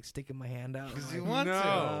there, and I'm like sticking my hand out. 'Cause I'm you like, want to.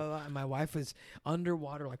 no. My wife is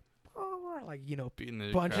underwater, like Beating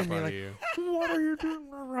the punching crap me out like, of you. what are you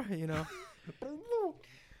doing? You know.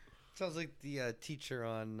 Sounds like the teacher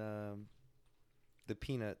on the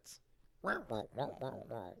Peanuts.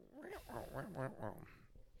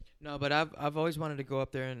 No, but I've always wanted to go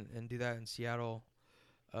up there and do that in Seattle.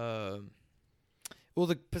 Well,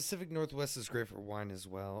 the Pacific Northwest is great for wine as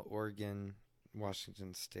well. Oregon,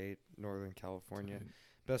 Washington State, Northern California.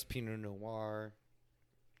 Best Pinot Noir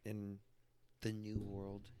in the New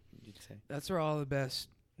World, you'd say. That's where all the best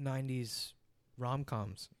 '90s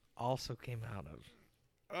rom-coms also came out of.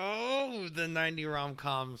 Oh, the 90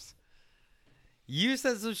 rom-coms. You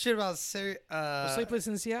said some shit about Sleepless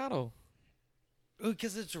in Seattle.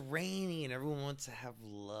 because it's rainy and everyone wants to have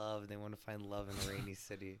love. They want to find love in a rainy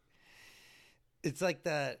city. It's like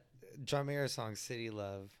that John Mayer song, City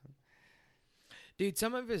Love. Dude,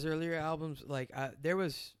 some of his earlier albums, like there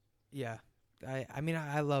was, yeah. I mean,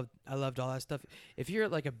 I loved all that stuff. If you're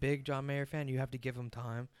like a big John Mayer fan, you have to give him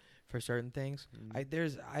time for certain things. I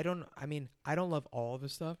don't love all of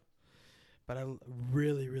his stuff, but I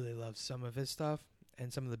really, really love some of his stuff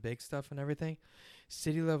and some of the big stuff and everything.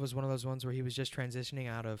 City Love was one of those ones where he was just transitioning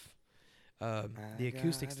out of the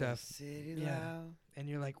acoustic stuff. City Yeah. Love. And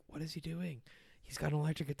you're like, what is he doing? He's got an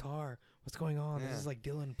electric guitar. What's going on? Yeah. This is like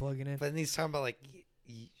Dylan plugging in. But then he's talking about like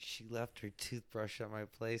she left her toothbrush at my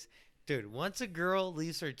place. Dude, once a girl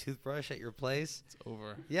leaves her toothbrush at your place, It's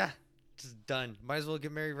over. yeah, just done. Might as well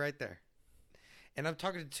get married right there. And I'm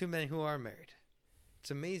talking to two men who are married.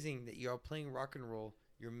 It's amazing that y'all playing rock and roll.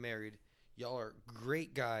 You're married. Y'all are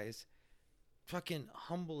great guys. Fucking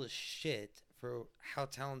humble as shit for how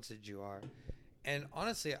talented you are. And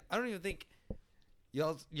honestly, I don't even think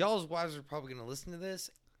y'all's wives are probably gonna listen to this,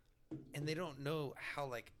 and they don't know how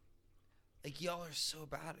like y'all are so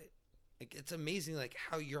about it. Like it's amazing, like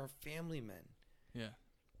how you're family men, Yeah.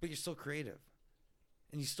 but you're still creative,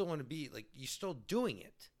 and you still want to be like you're still doing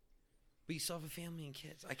it, but you still have a family and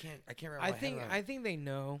kids. I can't wrap my head around it. I think they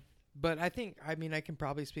know, but I mean I can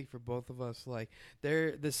probably speak for both of us. Like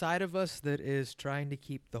they're the side of us that is trying to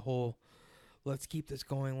keep the whole, let's keep this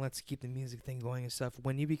going, let's keep the music thing going and stuff.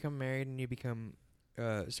 When you become married and you become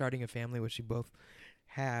starting a family, which you both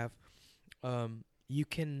have, you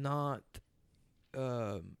cannot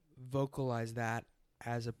vocalize that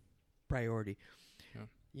as a priority. Yeah.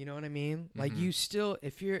 You know what I mean? Like Mhm. you still,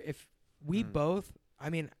 if we both, I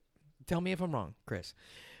mean, tell me if I'm wrong, Chris,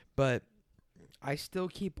 but I still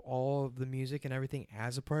keep all of the music and everything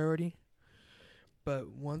as a priority. But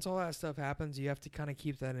once all that stuff happens, you have to kind of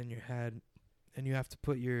keep that in your head, and you have to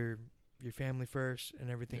put your family first and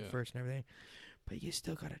everything first and everything. But you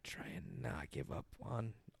still gotta try and not give up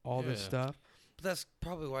on all this Yeah. stuff. But that's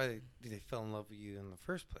probably why they fell in love with you in the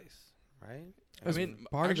first place, right? I mean,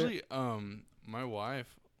 part of it. actually, my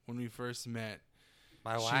wife, when we first met,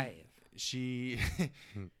 My She- wife. she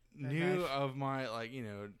knew of my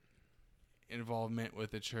involvement with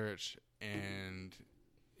the church, and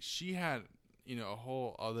she had a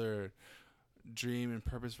whole other dream and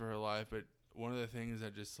purpose for her life. But one of the things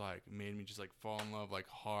that just like made me just like fall in love like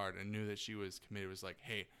hard and knew that she was committed was like,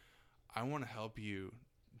 hey, I want to help you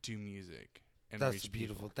do music and That's reach a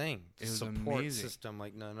beautiful people. thing. It was Support amazing. system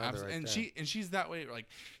like none other. Right And there. she's that way. Like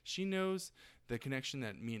she knows the connection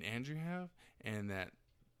that me and Andrew have, and that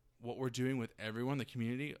what we're doing with everyone, the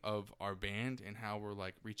community of our band, and how we're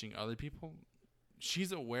like reaching other people.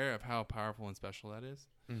 She's aware of how powerful and special that is,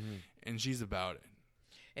 and she's about it.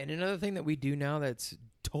 And another thing that we do now that's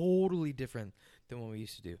totally different than what we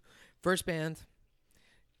used to do. First band,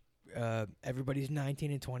 everybody's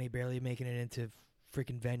 19 and 20, barely making it into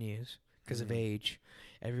freaking venues because of age.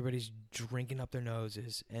 Everybody's drinking up their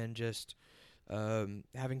noses and just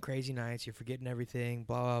having crazy nights. You're forgetting everything,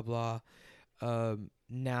 blah, blah, blah.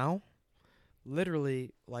 Now,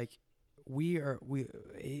 literally, like,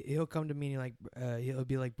 he'll come to me and like he'll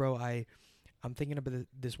be like, bro, I'm thinking about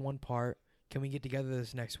this one part. Can we get together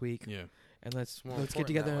this next week? Yeah. and let's more get important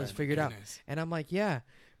together that and way. let's figure it out. Goodness. And I'm like, yeah,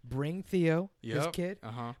 bring Theo, his Yep. kid,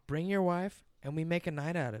 Uh-huh. bring your wife, and we make a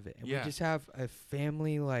night out of it. And Yeah. we just have a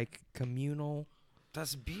family like communal,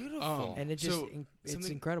 That's beautiful. Oh. and it just So, it's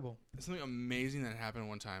something- incredible. Something amazing that happened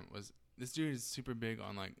one time was this dude is super big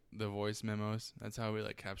on like the voice memos. That's how we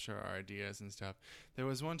like capture our ideas and stuff. There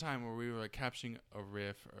was one time where we were like capturing a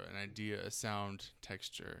riff or an idea, a sound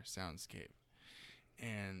texture, soundscape,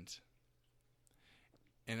 and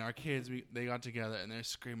our kids they got together and they're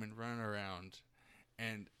screaming, running around,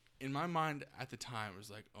 and in my mind at the time it was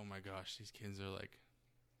like, oh my gosh, these kids are like,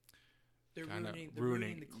 They're kinda ruining the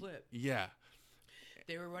ruining- clip. yeah,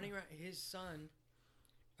 They were running around. His son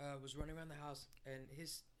was running around the house, and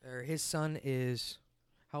his son is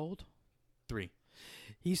how old? 3.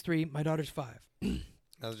 He's 3. My daughter's 5.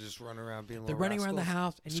 I was just running around being They're little running around the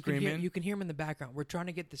rascals. house, and Screaming. you can hear him in the background. We're trying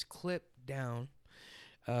to get this clip down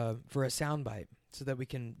for a soundbite so that we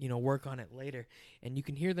can work on it later. And you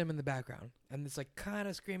can hear them in the background, and it's like kind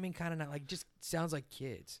of screaming, kind of not, like just sounds like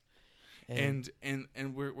kids. And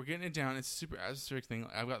we're getting it down. It's a super atmospheric thing.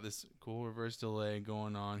 I've got this cool reverse delay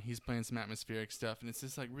going on. He's playing some atmospheric stuff, and it's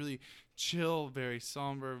this like really chill, very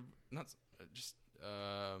somber, not just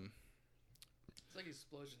it's like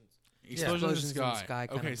explosions. explosions in the Explosions in the sky. sky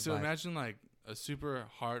kind Okay, of so vibe. imagine like a super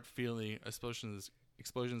heart feeling explosions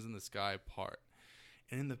in the sky part,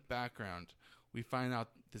 and in the background we find out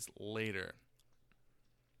this later.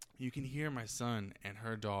 You can hear my son and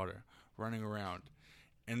her daughter running around,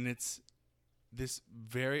 and it's this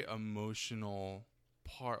very emotional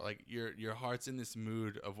part. Like your heart's in this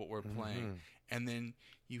mood of what we're playing, Mhm. and then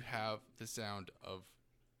you have the sound of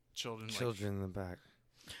children, Children in the back.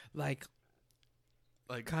 like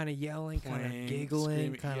Kind of yelling, kind of playing, giggling,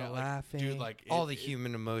 screaming. kind Yeah, of like, laughing. dude, like All the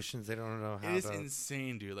human emotions, they don't know how It is to.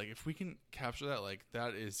 insane, dude. Like if we can capture that, like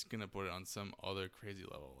that is gonna put it on some other crazy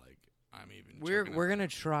level. Like I'm even. we're choking we're up. gonna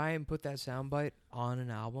try and put that soundbite on an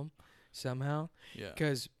album somehow, Yeah.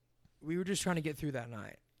 because we were just trying to get through that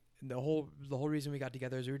night. And the whole reason we got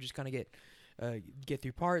together is we were just gonna get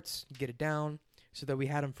through parts, get it down, so that we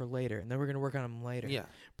had them for later, and then we're gonna work on them later. Yeah.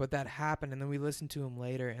 But that happened, and then we listened to them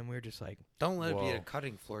later, and we were just like, Don't let it be Whoa. a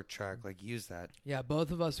cutting floor track. Like, use that. yeah.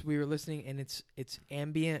 Both of us, we were listening, and it's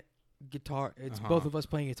ambient guitar. It's Uh-huh. both of us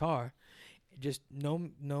playing guitar, just no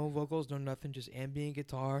vocals, no nothing, just ambient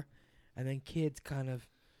guitar, and then kids kind of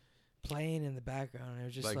playing in the background. And it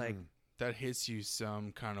was just like Mm. That hits you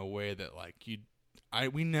some kind of way that like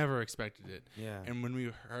we never expected it, Yeah. and when we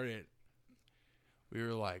heard it, we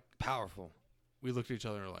were like, Powerful. we looked at each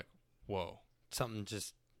other and were like, whoa. Something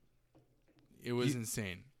just. It was You-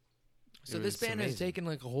 insane. So It this was band has amazing. taken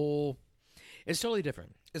like a whole. It's totally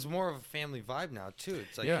different. It's more of a family vibe now too.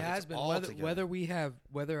 It's like Yeah. It it's has been all together.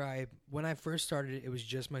 when I first started it was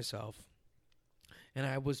just myself, and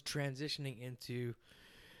I was transitioning into,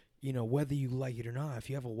 whether you like it or not. If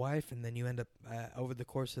you have a wife and then you end up over the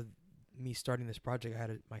course of me starting this project, I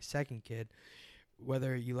had my second kid.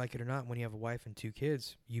 Whether you like it or not, when you have a wife and 2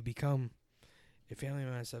 kids, you become a family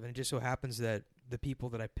man and stuff. And it just so happens that the people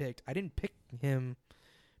that I picked, I didn't pick him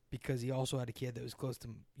because he also had a kid that was close to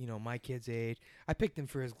my kid's age. I picked him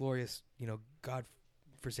for his glorious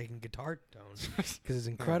God-forsaken guitar tones because it's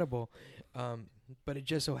incredible. But it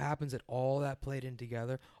just so happens that all that played in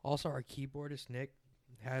together. Also, our keyboardist Nick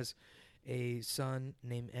has a son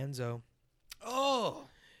named Enzo, Oh.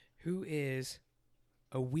 who is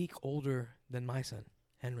a week older than my son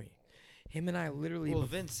Henry. Him and I literally. Well,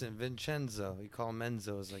 Vincenzo. You call him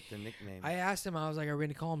Enzo is like the nickname. I asked him. I was like, "Are we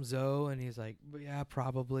gonna call him Zoe?" And he's like, "Yeah,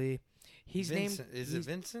 probably." He's Vincent. named. Is it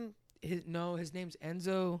Vincent? His name's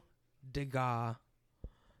Enzo Degas,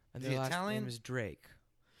 and Is the he last Italian? name is Drake.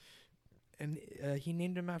 And he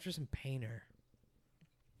named him after some painter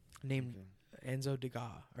named Enzo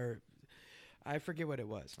Degas, or I forget what it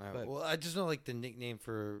was. All right, But well, I just know like the nickname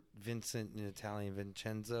for Vincent in Italian,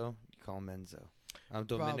 Vincenzo. You call him Enzo.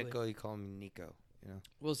 Domenico. You call him Nico.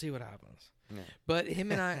 we'll see what happens. Yeah. But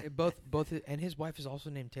him and I both, and his wife is also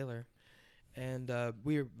named Taylor, and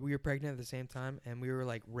we were pregnant at the same time, and we were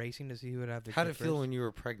like racing to see who would have the. How kid did it feel first. when you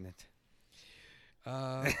were pregnant?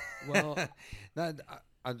 Well,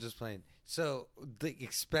 I'm just playing. So,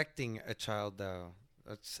 expecting a child though.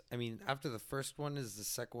 After the first one, is the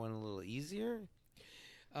second one a little easier,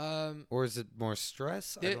 or is it more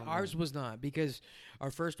stress? I don't know. ours was not, because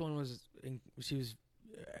our first one was she was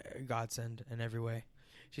a godsend in every way.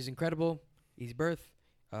 She's incredible, easy birth.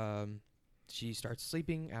 She starts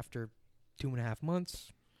sleeping after 2.5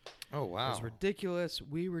 months. Oh It wow, was ridiculous.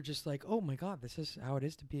 We were just like, oh my god, this is how it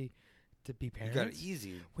is to be you parents. got it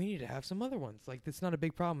easy. We need to have some other ones. Like, that's not a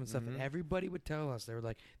big problem and stuff. Mhm. And everybody would tell us, they were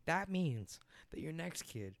like, that means that your next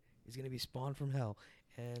kid He's gonna be spawned from hell,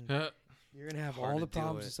 and you're gonna have Hard all to the deal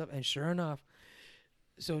problems with. and stuff. And sure enough,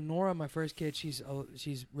 so Nora, my first kid, she's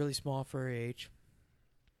really small for her age,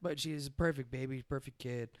 but she is a perfect baby, perfect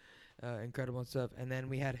kid, incredible and stuff. And then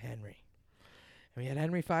we had Henry,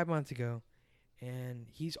 5 months ago, and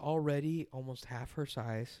he's already almost half her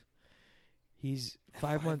size. He's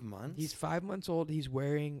 5 months. months. He's 5 months old. He's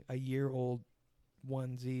wearing a year-old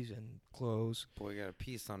onesies and clothes. Boy, got a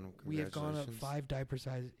piece on him. We have gone up Congratulations. 5 diaper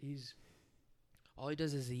sizes. All he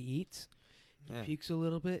does is he eats, he Yeah. pukes a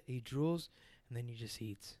little bit, he drools, and then he just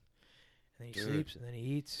eats. And then he Dude. sleeps, and then he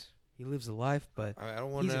eats. He lives a life, but I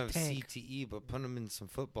don't want He's to a have tank. CTE, but put him in some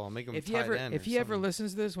football. Make him if tight he ever end. if or he ever something.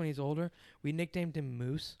 listens to this when he's older, we nicknamed him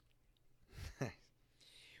Moose.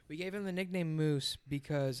 We gave him the nickname Moose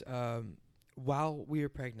because while we were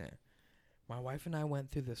pregnant, my wife and I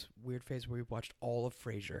went through this weird phase where we watched all of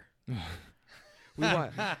Frasier.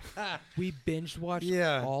 We binge watched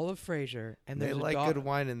Yeah. all of Frasier, and they there's a like dog. good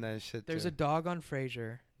wine in that shit. There's too. a dog on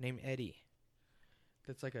Frasier named Eddie.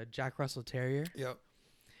 That's like a Jack Russell Terrier. Yep.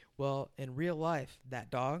 Well, in real life, that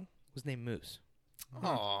dog was named Moose,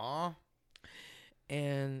 Aww.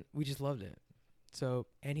 and we just loved it. So,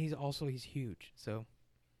 and he's huge. So,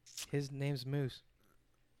 his name's Moose.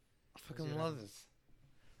 I fucking Zero. love this.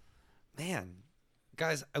 Man,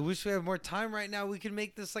 guys, I wish we had more time right now. We could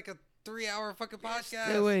make this like a 3-hour fucking podcast.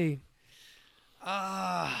 Stay away.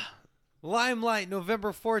 Limelight,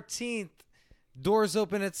 November 14th. Doors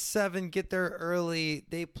open at 7. Get there early.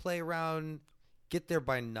 They play around. Get there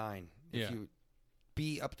by 9. Yeah. If you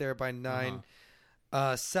be up there by 9.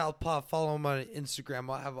 Uh-huh. Southpaw, follow them on Instagram.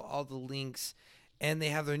 I'll have all the links. And they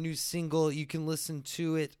have their new single. You can listen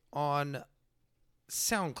to it on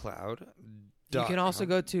SoundCloud. You can also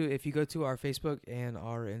if you go to our Facebook and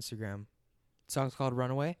our Instagram, the song's called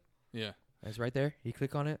Runaway. Yeah. It's right there. You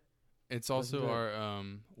click on it. It's Listen also to it. our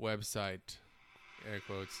website, air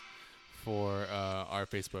quotes, for our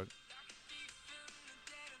Facebook.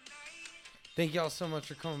 Thank y'all so much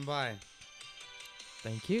for coming by.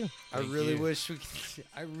 Thank you. I Thank really you. wish we could.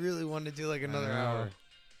 I really want to do like another know. hour.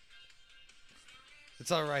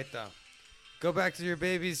 It's all right though. Go back to your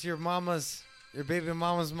babies, your mamas, your baby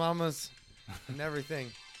mamas, and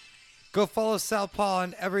everything. Go follow Southpaw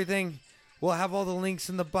on everything. We'll have all the links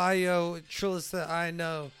in the bio. Trillis that I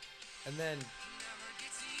know, and then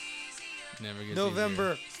Never gets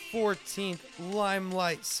November 14th,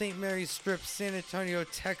 Limelight, St. Mary's Strip, San Antonio,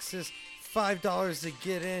 Texas. $5 to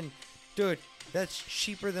get in, dude. That's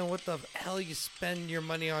cheaper than what the hell you spend your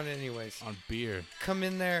money on anyways. easier. On beer. Come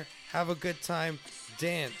in there, have a good time,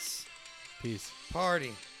 dance, Peace.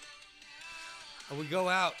 party, and we go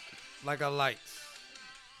out like a light.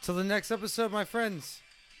 Till the next episode, my friends.